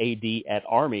associate AD at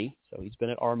Army. So he's been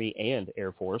at Army and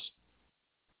Air Force.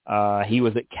 He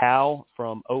was at Cal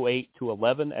from 08 to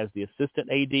 11 as the assistant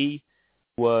AD,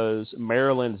 was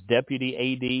Maryland's deputy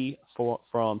AD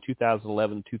from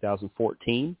 2011 to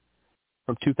 2014.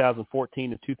 From 2014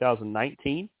 to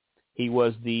 2019, he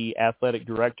was the athletic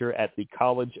director at the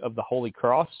College of the Holy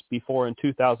Cross before in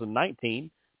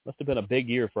 2019. Must have been a big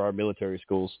year for our military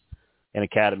schools and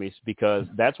academies, because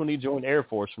that's when he joined Air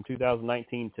Force from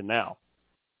 2019 to now.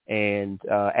 And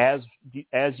as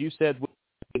you said,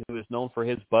 he was known for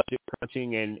his budget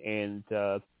crunching, and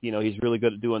he's really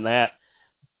good at doing that.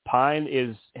 Pine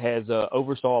has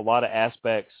oversaw a lot of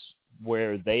aspects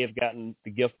where they have gotten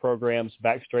the gift programs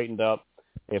back straightened up.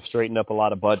 They have straightened up a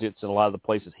lot of budgets in a lot of the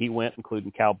places he went,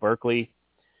 including Cal Berkeley.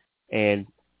 And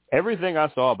everything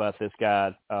I saw about this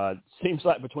guy seems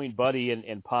like between Buddy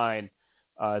and Pine,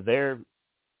 they're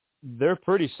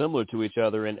pretty similar to each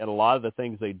other in a lot of the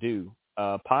things they do.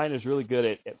 Pine is really good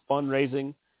at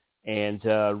fundraising and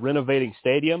renovating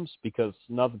stadiums, because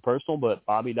nothing personal, but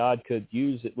Bobby Dodd could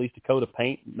use at least a coat of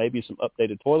paint, maybe some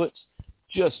updated toilets.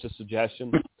 Just a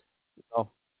suggestion.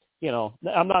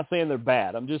 I'm not saying they're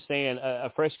bad. I'm just saying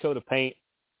a fresh coat of paint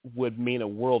would mean a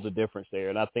world of difference there,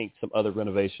 and I think some other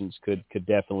renovations could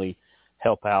definitely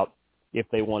help out if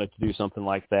they wanted to do something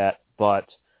like that. But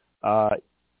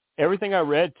everything I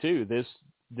read too, this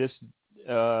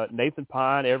Nathan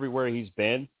Pine, everywhere he's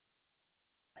been,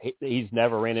 he's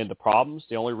never ran into problems.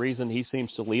 The only reason he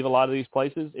seems to leave a lot of these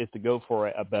places is to go for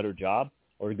a better job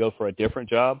or to go for a different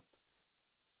job.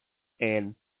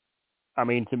 And I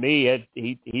mean, to me,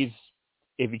 he's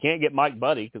if you can't get Mike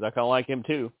Buddy, because I kind of like him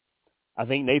too, I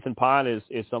think Nathan Pine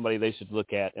is somebody they should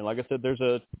look at. And like I said, there's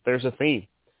a theme.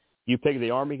 You pick the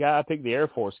Army guy, I pick the Air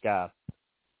Force guy.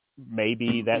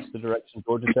 Maybe that's the direction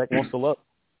Georgia Tech wants to look.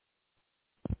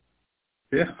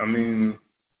 Yeah, I mean,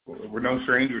 we're no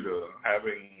stranger to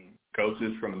having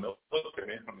coaches from the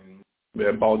military. I mean, we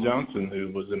had Paul Johnson,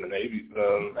 who was in the Navy,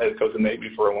 head coach of the Navy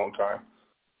for a long time.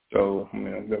 So, I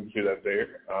mean, I'm going to see that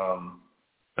there.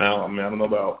 Now, I mean, I don't know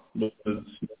about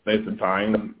Nathan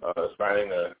Pine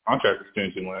signing a contract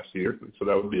extension last year, so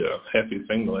that would be a hefty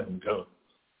thing to let him go.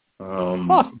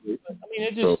 Possibly. I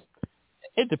mean,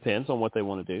 it depends on what they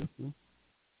want to do.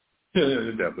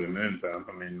 Yeah, definitely.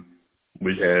 I mean,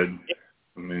 we had,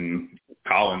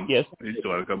 Collins. Yes. He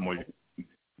still had a couple more years.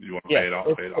 You want to pay it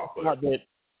off, pay it off.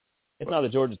 It's not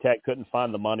that Georgia Tech couldn't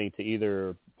find the money to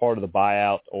either part of the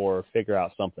buyout or figure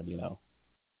out something,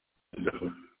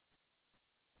 Definitely.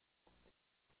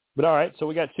 But all right, so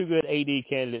we got two good AD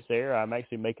candidates there. I'm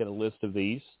actually making a list of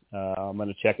these. I'm going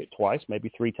to check it twice,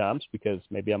 maybe 3 times, because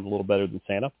maybe I'm a little better than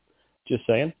Santa. Just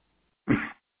saying.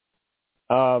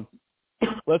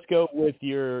 Let's go with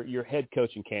your head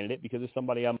coaching candidate, because it's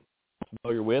somebody I'm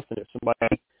familiar with, and it's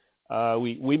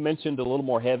somebody we mentioned a little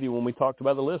more heavy when we talked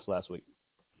about the list last week.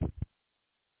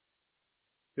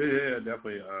 Yeah,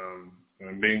 definitely.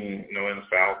 Being, in the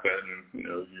South, and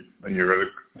in your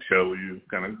other show, you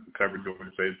kind of covered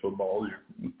Georgia State football.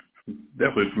 You're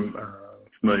definitely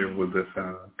familiar with this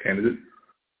candidate.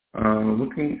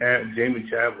 Looking at Jamie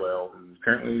Chadwell, who's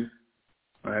currently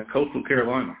at Coastal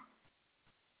Carolina.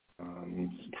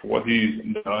 For what he's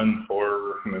done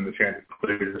for the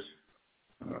Chanticleers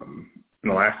in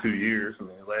the last 2 years, he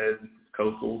led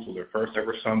Coastal to their first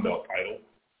ever Sun Belt title.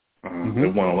 They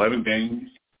won 11 games.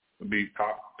 Would be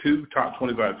top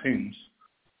 25 teams.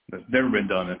 That's never been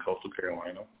done in Coastal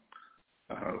Carolina.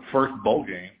 First bowl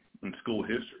game in school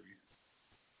history.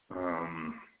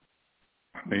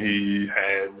 He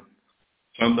had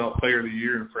Sun Belt Player of the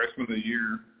Year and Freshman of the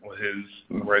Year with his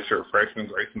redshirt freshman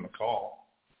Grayson McCall.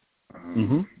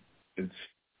 It's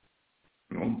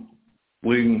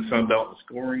leading Sun Belt in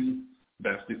scoring.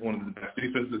 One of the best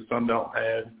defenses Sun Belt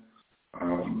had.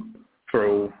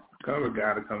 So kind of a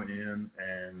guy to come in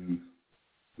and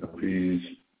he's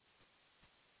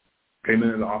came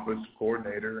in as the offensive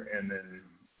coordinator, and then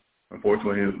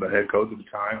unfortunately the head coach at the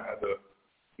time had to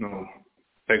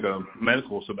take a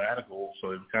medical sabbatical.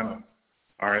 So it's kind of,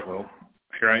 all right, well,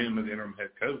 here I am as the interim head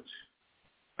coach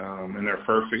in their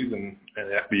first season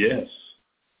at FBS,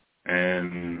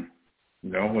 and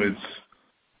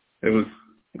it was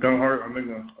kind of hard. I think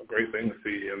a great thing to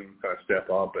see him kind of step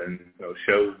up and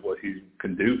show what he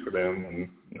can do for them, and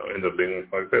end up being,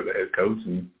 like I said, the head coach,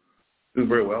 and do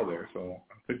very well there. So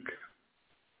I think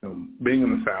being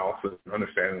in the South and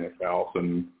understanding the South,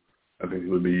 and I think he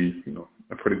would be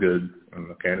a pretty good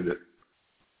candidate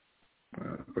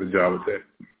for the job at Tech.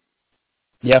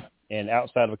 Yeah, and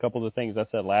outside of a couple of the things I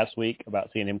said last week about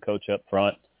seeing him coach up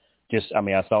front,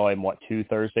 I saw him 2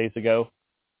 Thursdays ago.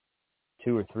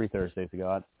 2 or 3 Thursdays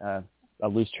ago. I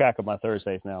lose track of my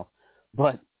Thursdays now.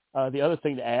 But the other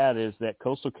thing to add is that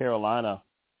Coastal Carolina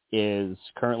is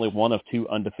currently one of 2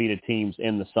 undefeated teams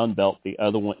in the Sun Belt. The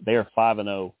other one, they are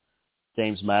 5-0.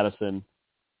 James Madison,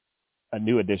 a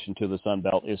new addition to the Sun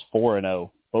Belt, is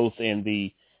 4-0, both in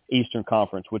the Eastern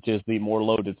Conference, which is the more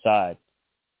loaded side.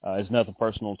 It's nothing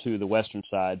personal to the Western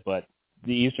side, but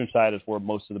the Eastern side is where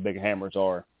most of the big hammers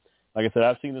are. Like I said,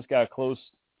 I've seen this guy close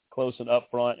and up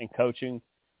front and coaching.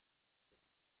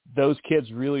 Those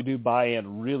kids really do buy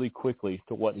in really quickly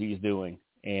to what he's doing.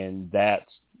 And that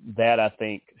I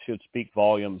think should speak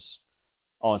volumes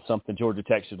on something Georgia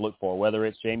Tech should look for, whether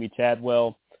it's Jamie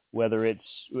Chadwell, whether it's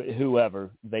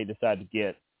whoever they decide to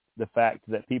get. The fact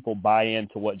that people buy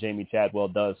into what Jamie Chadwell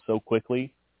does so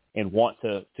quickly and want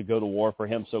to go to war for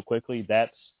him so quickly,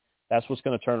 that's what's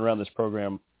going to turn around this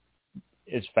program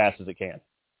as fast as it can.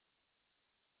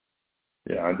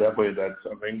 Yeah, definitely. That's,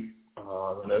 I think,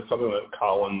 And that's something that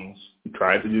Collins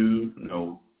tried to do,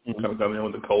 kind of come in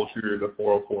with the culture, the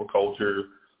 404 culture,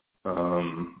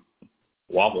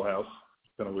 Waffle House,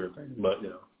 kind of weird thing. But,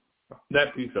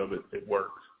 that piece of it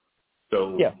works.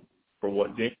 So for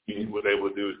what Jamie was able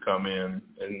to do is come in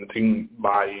and the team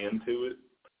buy into it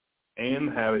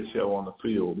and have it show on the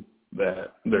field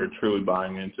that they're truly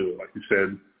buying into it. Like you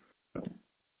said,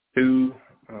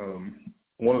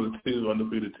 one of the two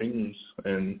undefeated teams,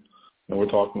 and we're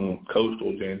talking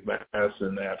Coastal, James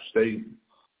Madison, App State,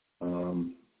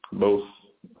 both,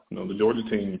 the Georgia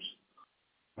teams,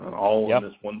 all on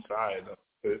this one side.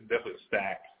 It's definitely a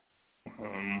stack.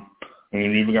 And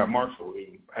you even got Marshall, who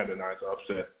had a nice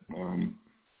upset some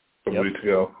weeks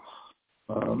ago.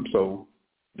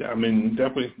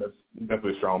 Definitely that's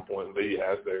definitely a strong point that he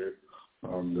has there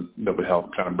that would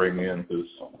help kind of bring in because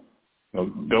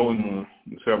going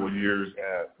several years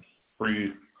at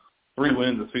three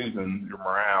wins a season, your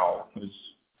morale is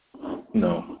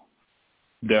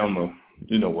down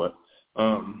the what.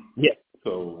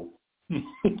 So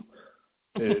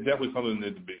it's definitely something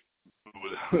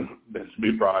that should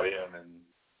be brought in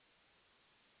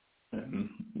and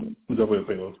definitely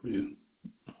think it'll be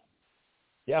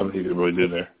something he could really do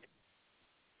there.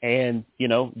 And,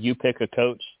 you pick a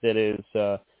coach that is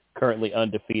currently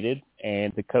undefeated,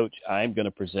 and the coach I'm going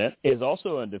to present is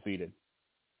also undefeated.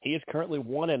 He is currently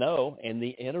 1-0 and the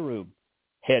interim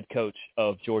head coach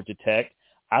of Georgia Tech.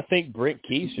 I think Brent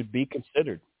Key should be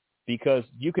considered because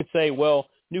you could say, well,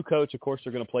 new coach, of course,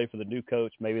 they're going to play for the new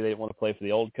coach. Maybe they didn't want to play for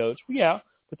the old coach. Well, yeah,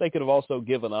 but they could have also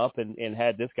given up and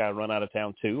had this guy run out of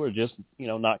town too or just,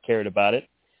 not cared about it.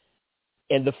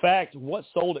 And the fact, what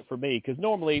sold it for me, because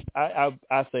normally I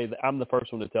say that I'm the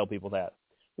first one to tell people that.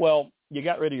 Well, you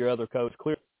got rid of your other coach.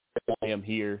 Clearly, I want him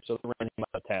here, so they're running him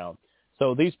out of town.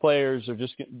 So these players are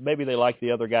just maybe they like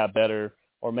the other guy better,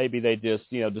 or maybe they just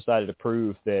decided to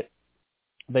prove that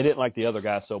they didn't like the other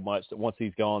guy so much that once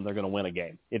he's gone, they're going to win a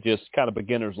game. It's just kind of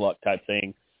beginner's luck type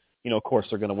thing. Of course,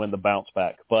 they're going to win the bounce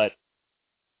back. But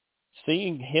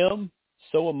seeing him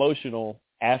so emotional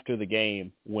after the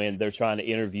game when they're trying to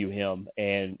interview him,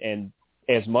 and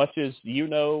as much as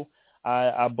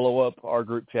I blow up our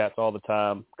group chats all the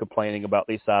time complaining about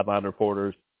these sideline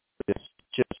reporters. It's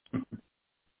just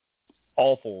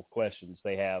awful questions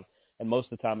they have, and most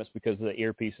of the time it's because of the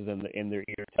earpieces in their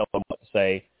ear tell them what to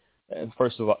say. And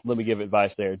first of all, let me give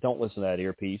advice there. Don't listen to that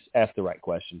earpiece. Ask the right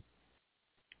question.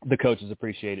 The coaches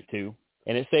appreciate it too,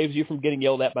 and it saves you from getting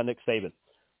yelled at by Nick Saban.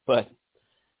 But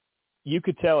you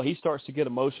could tell he starts to get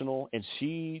emotional, and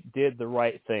she did the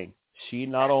right thing. She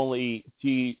not only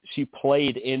she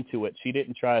played into it. She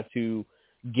didn't try to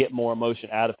get more emotion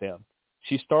out of him.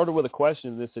 She started with a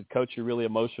question that said, "Coach, you're really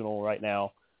emotional right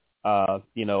now. Like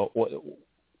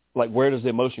where does the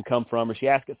emotion come from?" Or she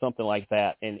asked it something like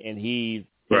that, and he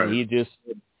just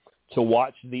to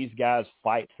watch these guys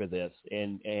fight for this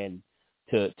and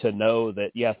to know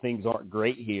that things aren't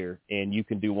great here, and you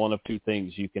can do one of two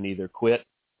things. You can either quit.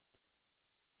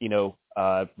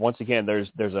 Once again, there's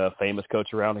a famous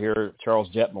coach around here, Charles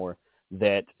Jetmore,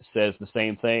 that says the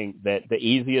same thing, that the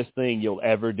easiest thing you'll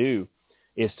ever do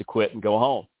is to quit and go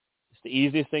home. It's the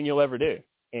easiest thing you'll ever do.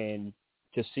 And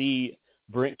to see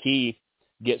Brent Key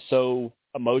get so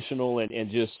emotional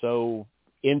and just so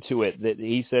into it that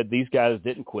he said these guys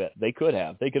didn't quit. They could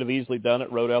have. They could have easily done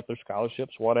it, wrote out their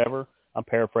scholarships, whatever. I'm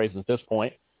paraphrasing at this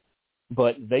point.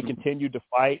 But they continued to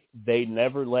fight. They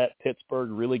never let Pittsburgh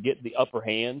really get the upper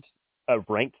hand, a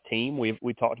ranked team.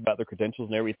 We talked about their credentials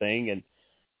and everything, and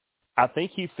I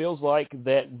think he feels like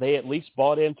that they at least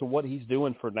bought into what he's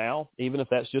doing for now, even if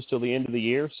that's just till the end of the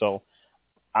year. So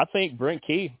I think Brent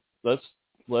Key, let's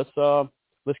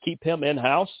keep him in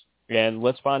house and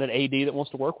let's find an AD that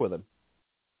wants to work with him.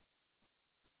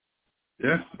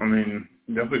 Yeah,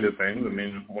 definitely good things.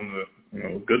 One of the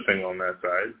good thing on that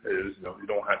side is you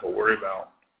don't have to worry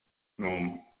about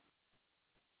the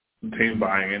team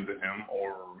buying into him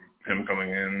or him coming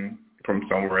in from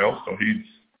somewhere else. So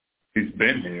he's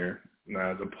been here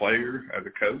as a player, as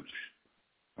a coach,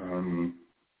 and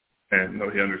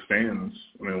he understands.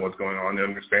 What's going on. He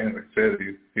understands. Like I said,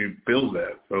 he feels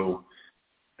that. So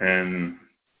and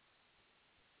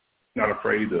not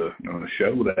afraid to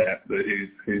show that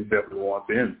he definitely wants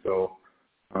in. So,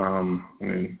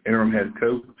 interim head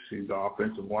coach, he's the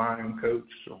offensive line coach,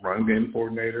 run game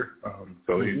coordinator.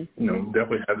 So he,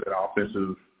 definitely has that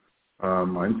offensive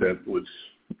mindset, which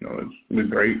it's been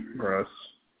great for us.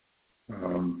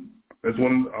 That's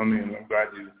one. I'm glad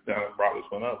you brought this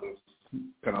one up. It's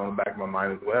kind of on the back of my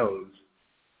mind as well.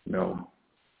 Is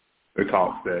there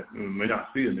talks that we may not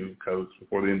see a new coach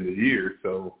before the end of the year.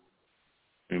 So.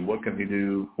 I mean, what can he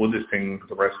do with this team for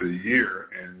the rest of the year?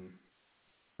 And,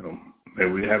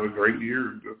 maybe we have a great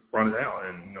year to run it out,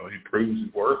 and, he proves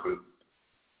his worth. But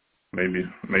maybe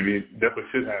he definitely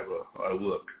should have a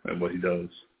look at what he does.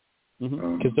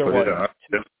 Because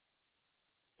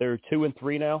they're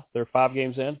 2-3 now. They're 5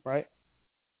 games in, right?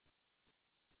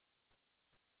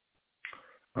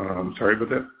 Sorry about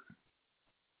that.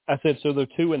 I said so. They're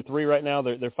 2-3 right now.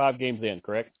 They're 5 games in,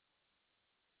 correct?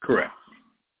 Correct.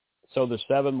 So there's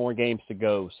 7 more games to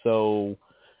go. So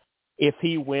if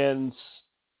he wins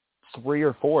 3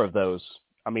 or 4 of those,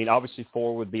 I mean, obviously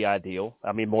 4 would be ideal.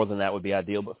 I mean, more than that would be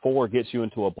ideal. But 4 gets you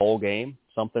into a bowl game,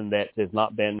 something that has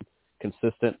not been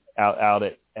consistent out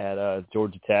at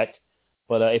Georgia Tech.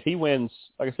 But if he wins,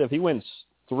 like I said, if he wins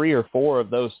 3 or 4 of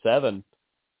those 7,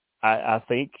 I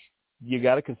think you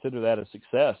got to consider that a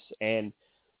success. And,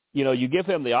 you give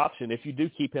him the option. If you do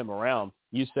keep him around,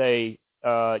 you say,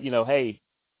 hey,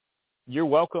 you're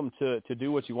welcome to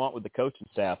do what you want with the coaching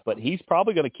staff, but he's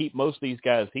probably going to keep most of these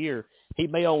guys here. He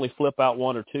may only flip out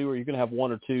 1 or 2, or you're going to have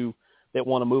 1 or 2 that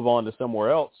want to move on to somewhere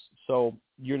else. So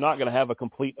you're not going to have a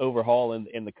complete overhaul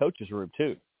in the coach's room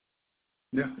too.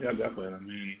 Yeah, definitely. I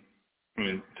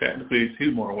mean, technically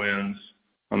 2 more wins.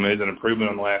 It's an improvement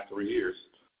on the last 3 years.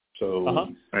 So,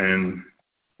 and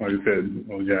like I said,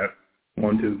 we got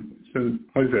 7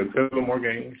 more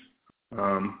games.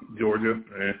 Georgia,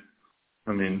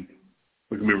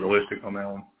 we can be realistic on that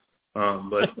one.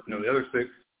 But the other 6,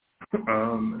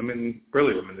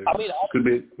 could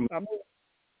be.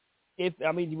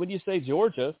 When you say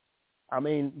Georgia,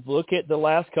 look at the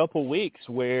last couple weeks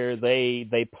where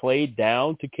they played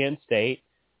down to Kent State,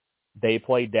 they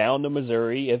played down to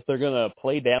Missouri. If they're going to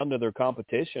play down to their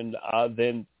competition,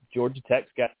 then Georgia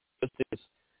Tech's got just as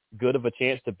good of a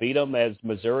chance to beat them as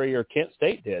Missouri or Kent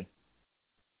State did.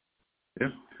 Yeah.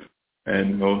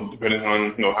 And depending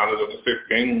on how the 6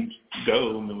 games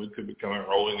go, we could be kind of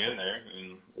rolling in there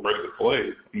and ready to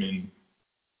play.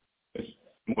 It's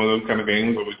one of those kind of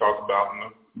games that we talked about in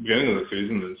the beginning of the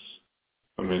season.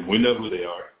 We know who they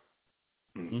are.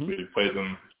 We play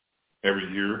them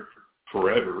every year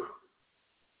forever,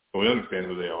 so we understand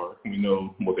who they are. We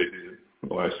know what they did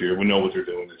last year. We know what they're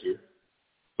doing this year.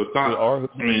 So it's not. They are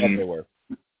who they were.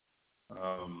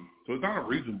 So it's not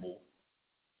unreasonable.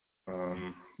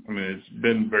 It's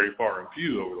been very far and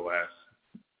few over the last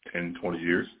 10, 20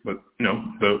 years, but, there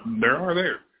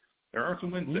are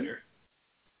some wins there.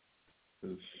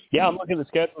 Yeah, I'm looking at the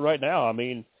schedule right now.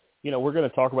 We're going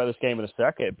to talk about this game in a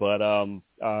second, but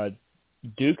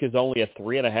Duke is only a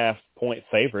 3.5-point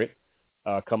favorite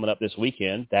coming up this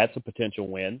weekend. That's a potential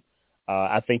win.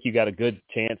 I think you got a good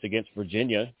chance against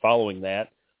Virginia following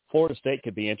that. Florida State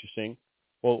could be interesting.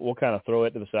 We'll kind of throw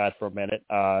it to the side for a minute.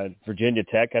 Virginia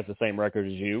Tech has the same record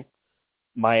as you.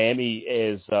 Miami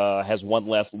has 1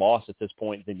 less loss at this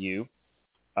point than you.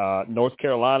 North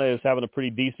Carolina is having a pretty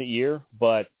decent year,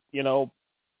 but, we don't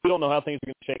know how things are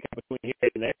going to shake out between here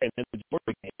and there and then the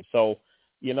Georgia game. So,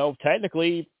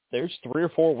 technically there's 3 or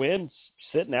 4 wins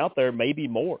sitting out there, maybe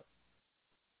more.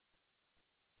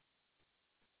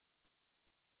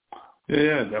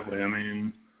 Yeah,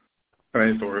 definitely.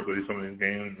 Historically, some of these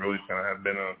games really kind of have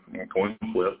been a coin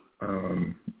flip.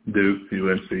 Duke,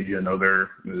 UNC, they're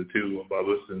the 2 above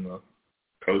us in the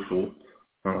Coastal.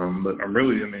 But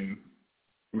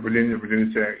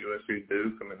Virginia Tech, USC,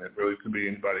 Duke, it really could be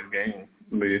anybody's game.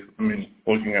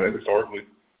 Looking at it historically.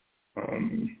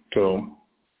 So,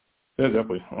 yeah,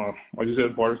 definitely. Like you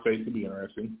said, Florida State could be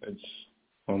interesting. It's,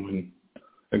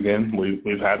 again,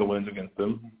 we've had the wins against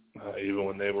them, even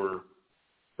when they were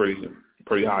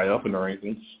pretty high up in the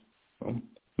rankings.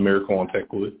 Miracle on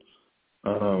Techwood.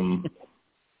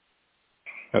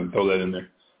 Had to throw that in there.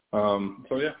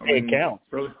 So yeah, it counts.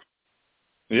 Really.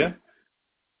 Yeah.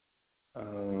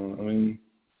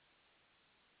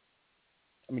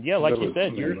 Like you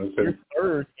said, you're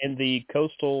 3rd in the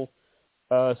coastal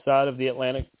side of the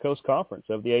Atlantic Coast Conference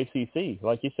of the ACC.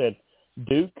 Like you said,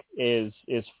 Duke is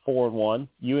 4-1.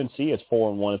 UNC is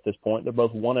 4-1 at this point. They're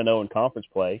both 1-0 in conference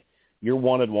play. You're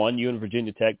 1-1. You and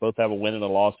Virginia Tech both have a win and a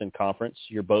loss in conference.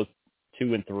 You're both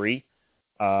 2-3.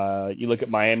 You look at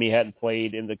Miami, hadn't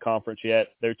played in the conference yet.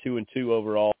 They're 2-2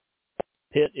 overall.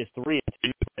 Pitt is 3-2.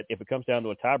 But if it comes down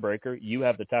to a tiebreaker, you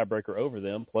have the tiebreaker over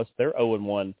them. Plus, they're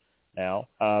 0-1 now.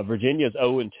 Virginia's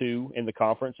 0-2 in the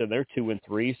conference, and they're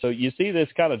 2-3. So you see this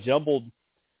kind of jumbled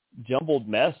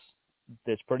mess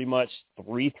that's pretty much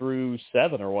 3 through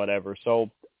 7 or whatever.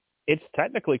 So it's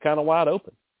technically kind of wide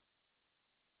open.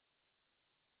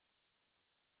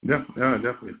 Yeah,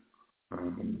 definitely.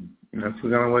 That's the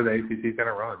kind of way the ACC kind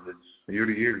of runs. It's year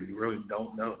to year. You really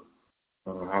don't know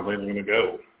how they're going to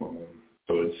go.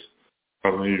 So it's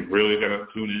probably something you really got to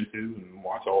tune into and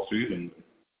watch all season.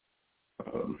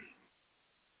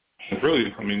 It's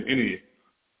really, I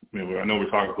know we're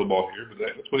talking football here, but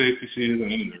that's what ACC is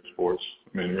in any of their sports.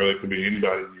 Really, it could be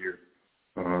anybody's year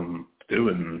to do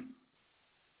it. And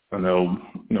I know,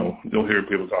 you'll hear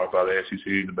people talk about the SEC,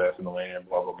 the best in the land,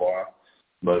 blah, blah, blah.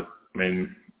 But,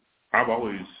 I've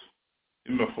always,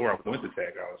 even before I went to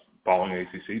Tech, I was following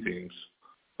ACC teams.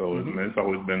 So, it's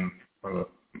always been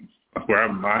that's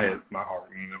where my heart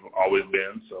has always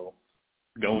been. So,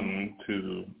 going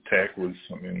to Tech was,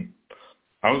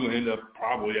 I was going to end up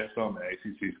probably at some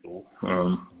ACC school,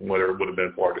 whether it would have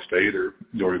been Florida State or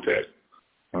Georgia Tech.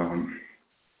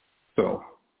 So,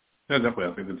 yeah, definitely,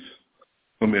 I think it's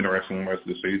going to be interesting the rest of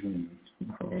the season.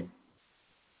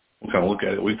 We'll kind of look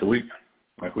at it week to week,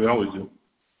 like we always do.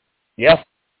 Yeah,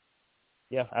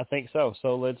 I think so.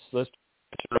 So let's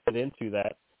get into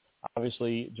that.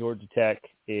 Obviously, Georgia Tech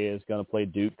is going to play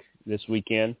Duke this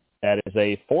weekend. That is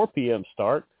a 4 p.m.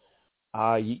 start.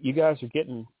 You guys are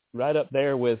getting right up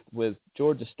there with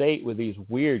Georgia State with these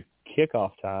weird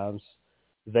kickoff times.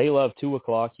 They love 2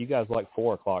 o'clock. You guys like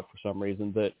 4 o'clock for some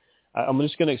reason. But I'm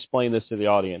just going to explain this to the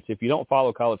audience. If you don't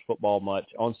follow college football much,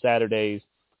 on Saturdays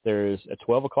there's a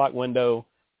 12 o'clock window.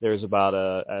 There's about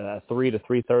a 3 to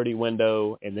 3:30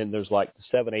 window, and then there's like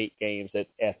the 7-8 games at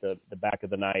the back of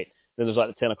the night. Then there's like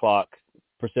the 10 o'clock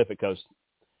Pacific Coast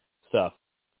stuff.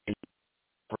 And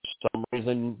for some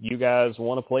reason, you guys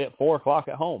want to play at 4 o'clock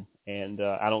at home, and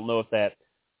I don't know if that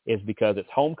is because it's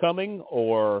homecoming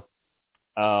or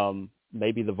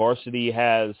maybe the varsity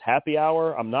has happy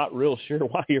hour. I'm not real sure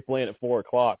why you're playing at 4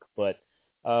 o'clock, but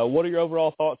what are your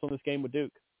overall thoughts on this game with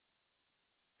Duke?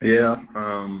 Yeah,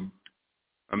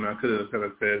 I could have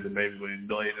said that maybe we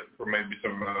delayed it for maybe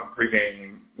some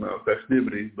pregame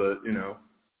festivities, but,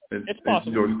 it's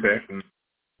Georgia Tech.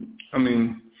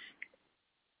 And,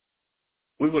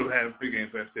 we would have had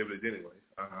pregame festivities anyway.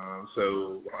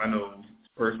 So I know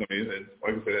personally that,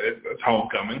 like I said, it's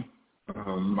homecoming.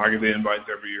 I get the invites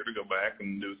every year to go back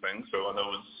and do things. So I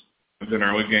know it's an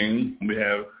early game. We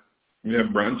have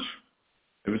brunch.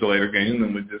 If it's a later game,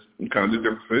 then we just kind of do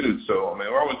different food. So,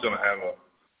 we're always going to have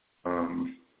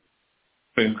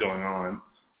things going on.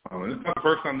 And it's not the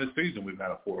first time this season we've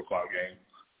had a 4 o'clock game.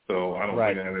 So I don't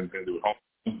think it has anything to do with home.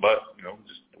 But,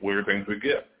 just weird things we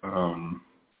get.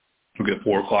 We get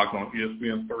 4 o'clock on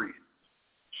ESPN3.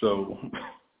 So,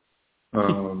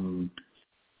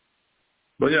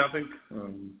 but yeah, I think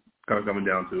kind of coming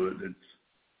down to it, it's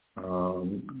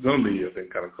going to be, I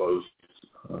think, kind of close.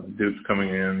 Duke's coming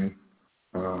in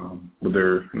with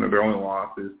their only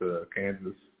loss is to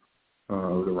Kansas,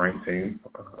 the ranked team.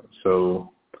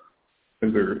 So I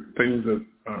think there are things that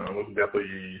we can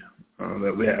definitely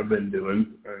that we have been doing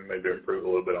and maybe improve a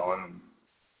little bit on. And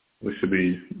we should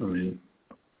be.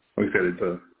 Like I said, it's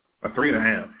a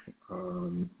 3.5.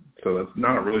 So that's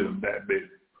not really that big.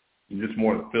 Just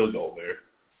more of the field goal there.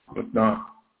 It's not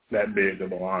that big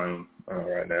of a line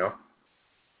right now.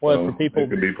 Well, so for people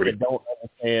that don't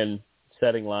understand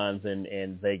setting lines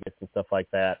in Vegas and stuff like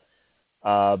that,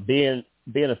 being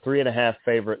a 3.5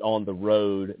 favorite on the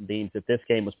road means that this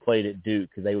game was played at Duke,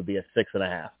 because they would be a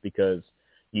 6.5, because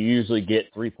you usually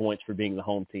get 3 points for being the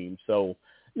home team. So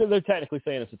they're technically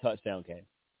saying it's a touchdown game.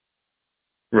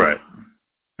 Right.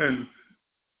 And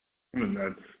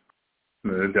that's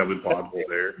definitely plausible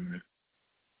there.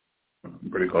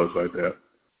 Pretty close like that.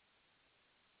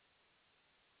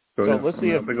 So let's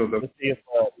see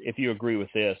if you agree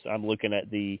with this. I'm looking at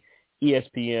the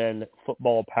ESPN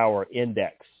Football Power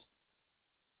Index.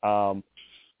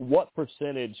 What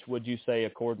percentage would you say,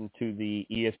 according to the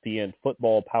ESPN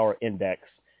Football Power Index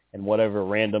and whatever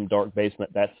random dark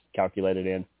basement that's calculated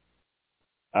in,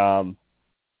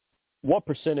 what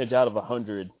percentage out of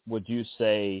 100 would you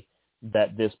say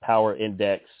that this power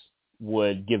index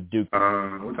would give Duke?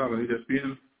 We're talking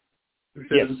ESPN?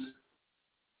 Yes.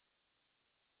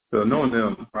 So knowing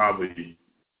them, probably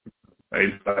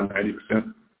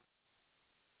 85-90%.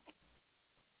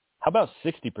 How about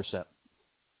 60%?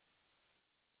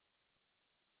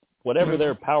 Whatever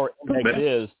their power index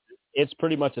is, it's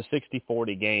pretty much a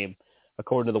 60-40 game,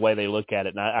 according to the way they look at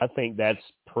it. And I think that's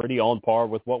pretty on par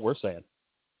with what we're saying.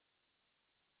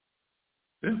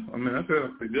 Yeah, that's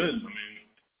pretty good.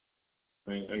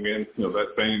 Again,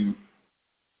 that same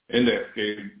index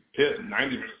gave Pitt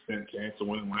 90% chance of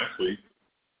winning last week.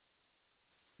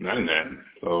 Not in that.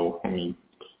 So,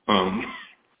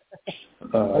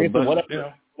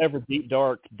 whatever deep,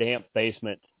 dark, damp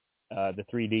basement, the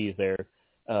 3Ds there,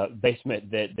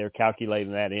 basement that they're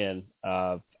calculating that in,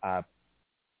 I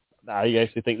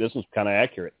actually think this was kind of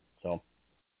accurate. So.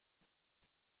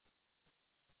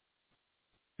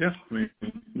 Yeah, I mean,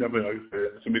 definitely, like I said,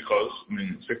 it's going to be close. I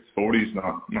mean, 640 is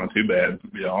not too bad to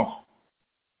be off.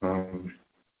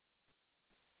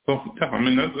 So, yeah, I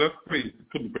mean, that's pretty,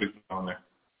 could be pretty on there.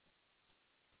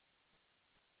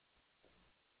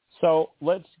 So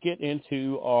let's get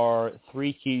into our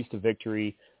 3 keys to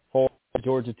victory for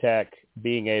Georgia Tech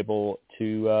being able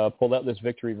to pull out this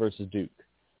victory versus Duke.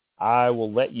 I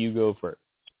will let you go first.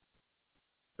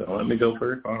 So let me go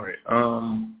first. All right.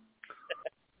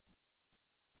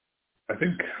 I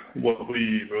think what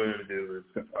we really need to do is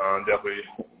definitely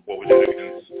what we did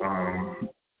against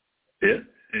Pitt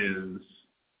is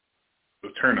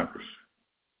with turnovers.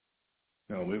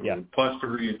 You know, we were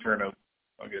 +3 in turnovers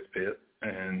against Pitt,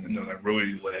 and that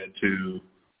really led to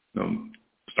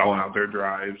stalling out their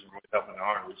drives and really helping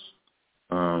ours.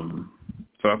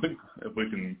 So I think if we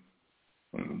can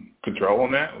control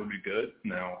on that, it would be good.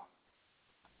 Now,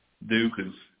 Duke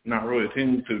is not really a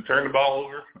team to turn the ball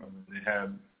over. They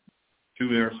had 2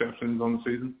 interceptions on the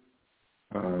season.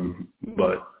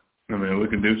 But, I mean, we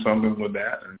can do something with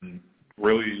that and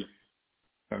really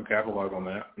capitalize on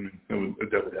that. I mean, it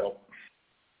would definitely help.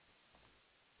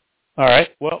 All right.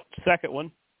 Well, second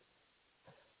one,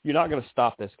 you're not going to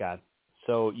stop this guy.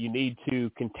 So you need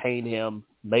to contain him,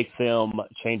 make them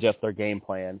change up their game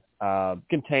plan.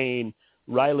 Contain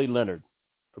Riley Leonard.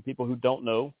 For people who don't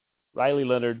know, Riley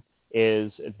Leonard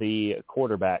is the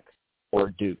quarterback for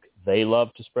Duke. They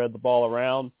love to spread the ball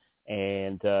around,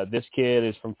 and this kid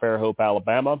is from Fairhope,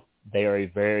 Alabama. They are a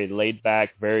very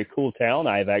laid-back, very cool town.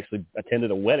 I've actually attended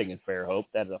a wedding in Fairhope.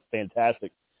 That is a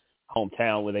fantastic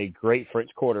hometown with a great French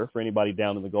Quarter for anybody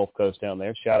down in the Gulf Coast down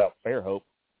there. Shout out Fairhope.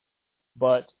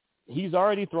 But he's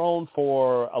already thrown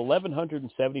for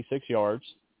 1,176 yards,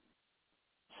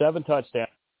 7 touchdowns,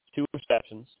 2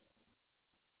 receptions.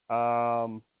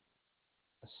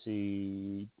 Let's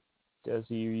see. Does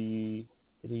he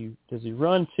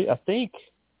run too? I think.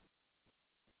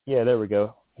 Yeah, there we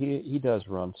go. He does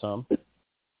run some.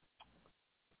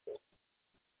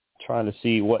 Trying to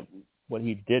see what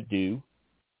he did do.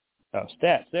 Oh,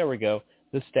 stats. There we go.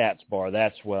 The stats bar.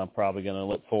 That's what I'm probably going to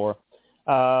look for.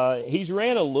 He's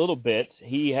ran a little bit.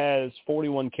 He has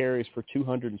 41 carries for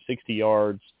 260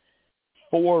 yards,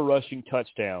 4 rushing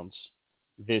touchdowns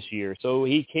this year. So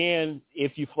he can,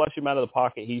 if you flush him out of the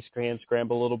pocket, he can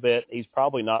scramble a little bit. He's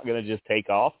probably not going to just take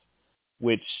off,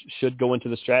 which should go into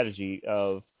the strategy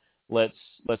of let's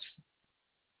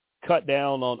cut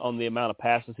down on the amount of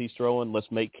passes he's throwing.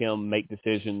 Let's make him make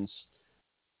decisions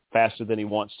faster than he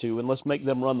wants to, and let's make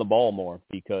them run the ball more,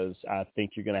 because I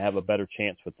think you're going to have a better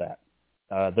chance with that.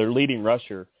 Their leading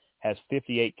rusher has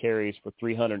 58 carries for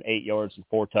 308 yards and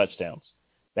 4 touchdowns.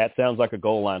 That sounds like a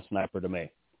goal line sniper to me.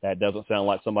 That doesn't sound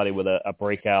like somebody with a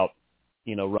breakout,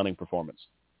 running performance.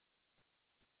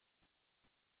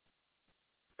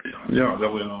 Yeah,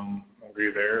 definitely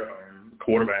agree there.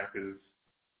 Quarterback has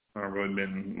really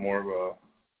been more of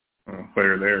a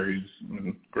player there. He's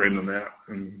been great on that,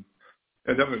 and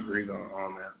I definitely agree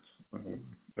on that.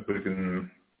 If we can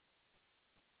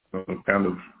kind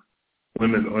of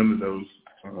limit those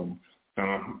kind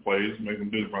of plays, make them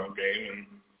do the run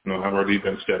game, and have our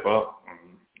defense step up.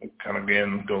 Kind of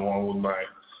again go along with my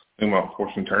thing about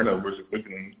forcing turnovers. If we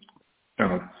can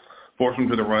kind of force them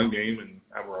to the run game and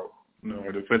have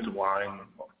our defensive line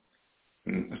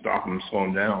and stop them, slow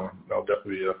them down, that'll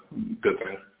definitely be a good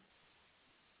thing.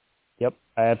 Yep,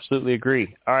 I absolutely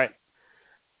agree. All right.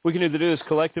 We can either do this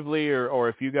collectively or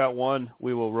if you got one,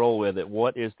 we will roll with it.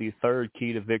 What is the third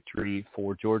key to victory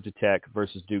for Georgia Tech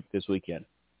versus Duke this weekend?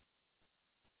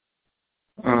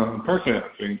 Personally, I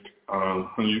think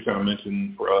when you kind of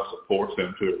mentioned for us to force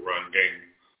them to a run game,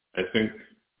 I think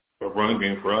a run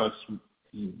game for us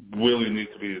really needs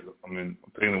to be the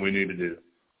thing that we need to do.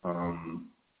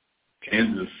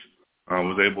 Kansas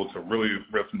was able to really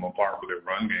rip them apart with their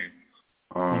run game.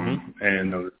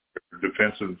 And the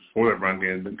defensive for that run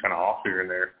game has been kind of off here and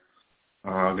there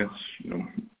against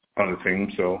other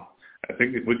teams. So I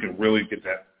think if we can really get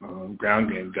that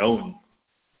ground game going,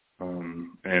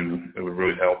 and it would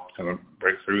really help kind of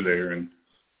break through there. And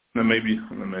then maybe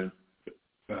help.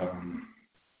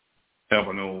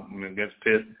 Against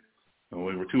Pitt,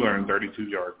 we were 232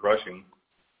 yards rushing.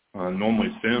 Normally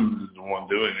Sims is the one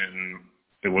doing it, and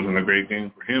it wasn't a great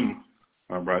game for him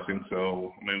rushing.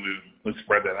 So let's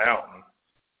spread that out.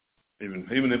 And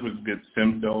even if we get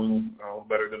Sims going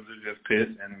better than just Pitt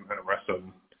and the rest of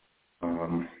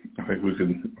them, I think we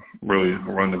can really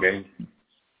run the game.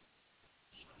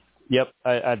 Yep,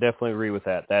 I definitely agree with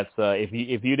that. That's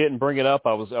if you didn't bring it up,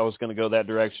 I was going to go that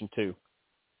direction too.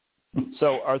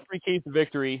 So our 3 keys to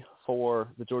victory for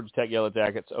the Georgia Tech Yellow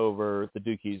Jackets over the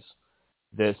Dukies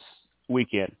this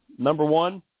weekend. Number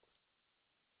 1,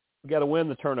 we got to win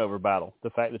the turnover battle.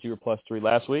 The fact that you were +3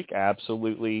 last week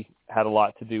absolutely had a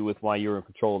lot to do with why you were in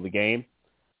control of the game.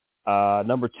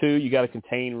 Number 2, you got to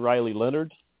contain Riley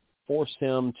Leonard, force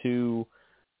him to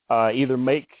either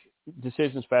make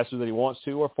decisions faster than he wants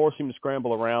to, or force him to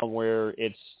scramble around where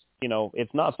it's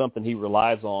not something he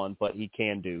relies on, but he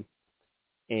can do.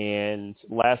 And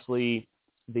lastly,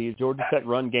 the Georgia Tech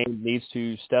run game needs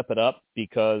to step it up,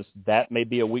 because that may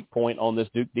be a weak point on this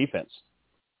Duke defense.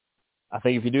 I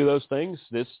think if you do those things,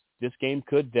 this game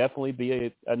could definitely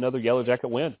be another Yellow Jacket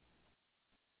win.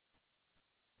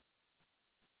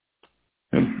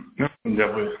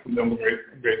 Definitely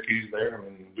great keys there. I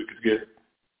mean, we could get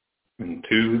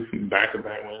 2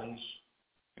 back-to-back wins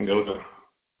and we'll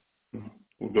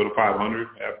go to 500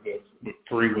 after with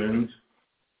 3 wins.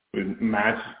 We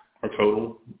match our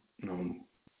total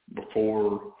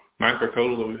match our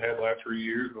total that we've had the last 3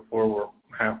 years before we're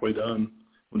halfway done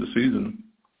with the season.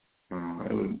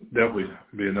 It would definitely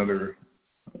be another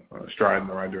stride in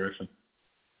the right direction.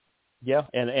 Yeah,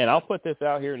 and I'll put this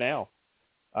out here now,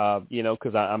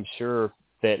 because I'm sure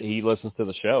that he listens to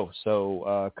the show.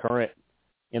 So current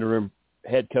interim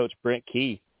head coach Brent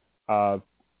Key,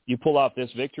 you pull off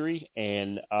this victory,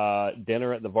 and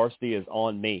dinner at the Varsity is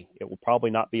on me. It will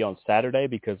probably not be on Saturday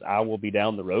because I will be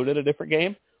down the road at a different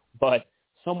game, but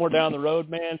somewhere down the road,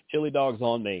 man, chili dogs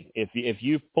on me. If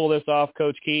you pull this off,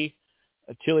 Coach Key,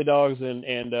 chili dogs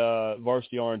and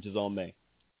Varsity Orange is on me.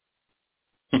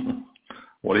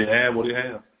 What do you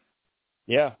have?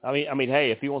 Yeah, I mean,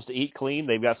 hey, if he wants to eat clean,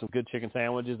 they've got some good chicken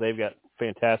sandwiches. They've got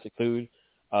fantastic food.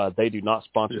 They do not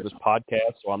sponsor this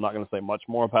podcast, so I'm not going to say much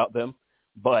more about them.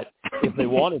 But if they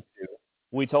wanted to,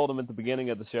 we told them at the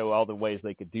beginning of the show all the ways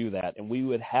they could do that, and we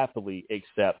would happily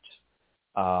accept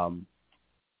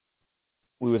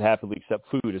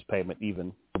food as payment,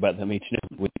 even about them each and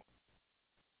every week.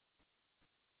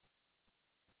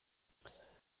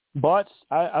 But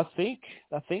I think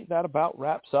that about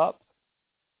wraps up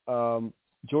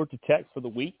Georgia Tech for the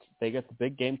week. They got the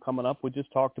big game coming up we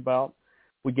just talked about.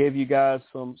 We gave you guys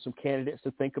some candidates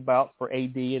to think about for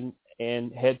AD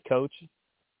and head coach.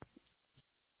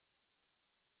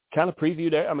 Kind of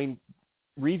reviewed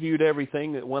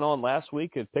everything that went on last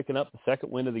week and picking up the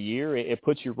second win of the year. It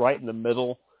puts you right in the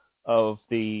middle of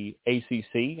the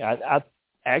ACC. I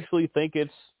actually think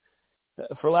it's,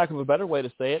 for lack of a better way to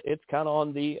say it, it's kind of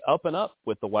on the up and up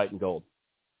with the white and gold.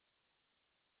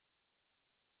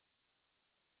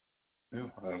 Yeah,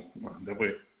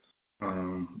 definitely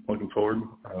looking forward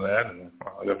to that, and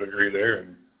I definitely agree there.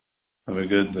 And it'll be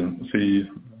good to see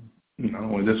not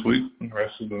only this week, the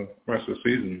rest of the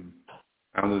season,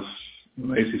 how this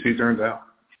ACC turns out.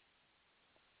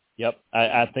 Yep,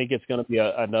 I think it's going to be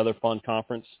another fun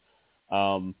conference.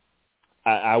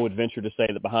 I would venture to say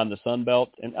that behind the Sun Belt,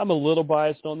 and I'm a little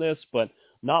biased on this, but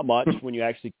not much when you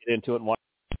actually get into it and watch.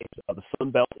 The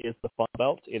Sun Belt is the fun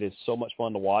belt. It is so much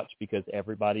fun to watch because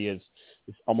everybody is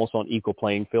almost on equal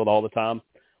playing field all the time.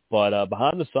 But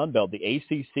behind the Sun Belt, the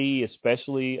ACC,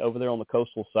 especially over there on the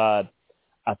coastal side,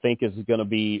 I think is going to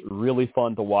be really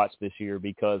fun to watch this year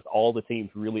because all the teams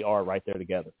really are right there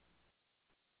together.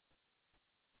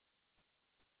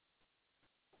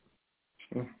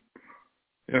 Yeah,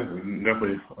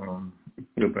 definitely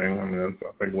good thing. I mean,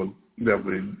 I think what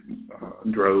definitely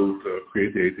drove to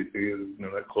create the ACC is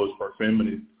that close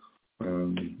proximity,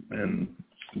 and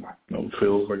it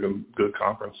feels like a good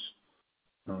conference.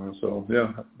 So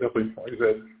yeah, definitely, like I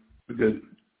said, good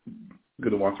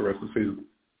to watch the rest of the season.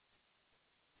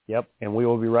 Yep, and we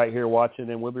will be right here watching,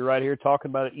 and we'll be right here talking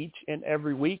about it each and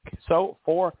every week. So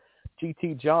for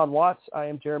GT Jon Watts, I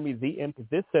am Jeremy the Imp.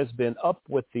 This has been Up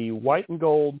with the White and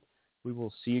Gold. We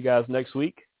will see you guys next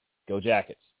week. Go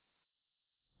Jackets.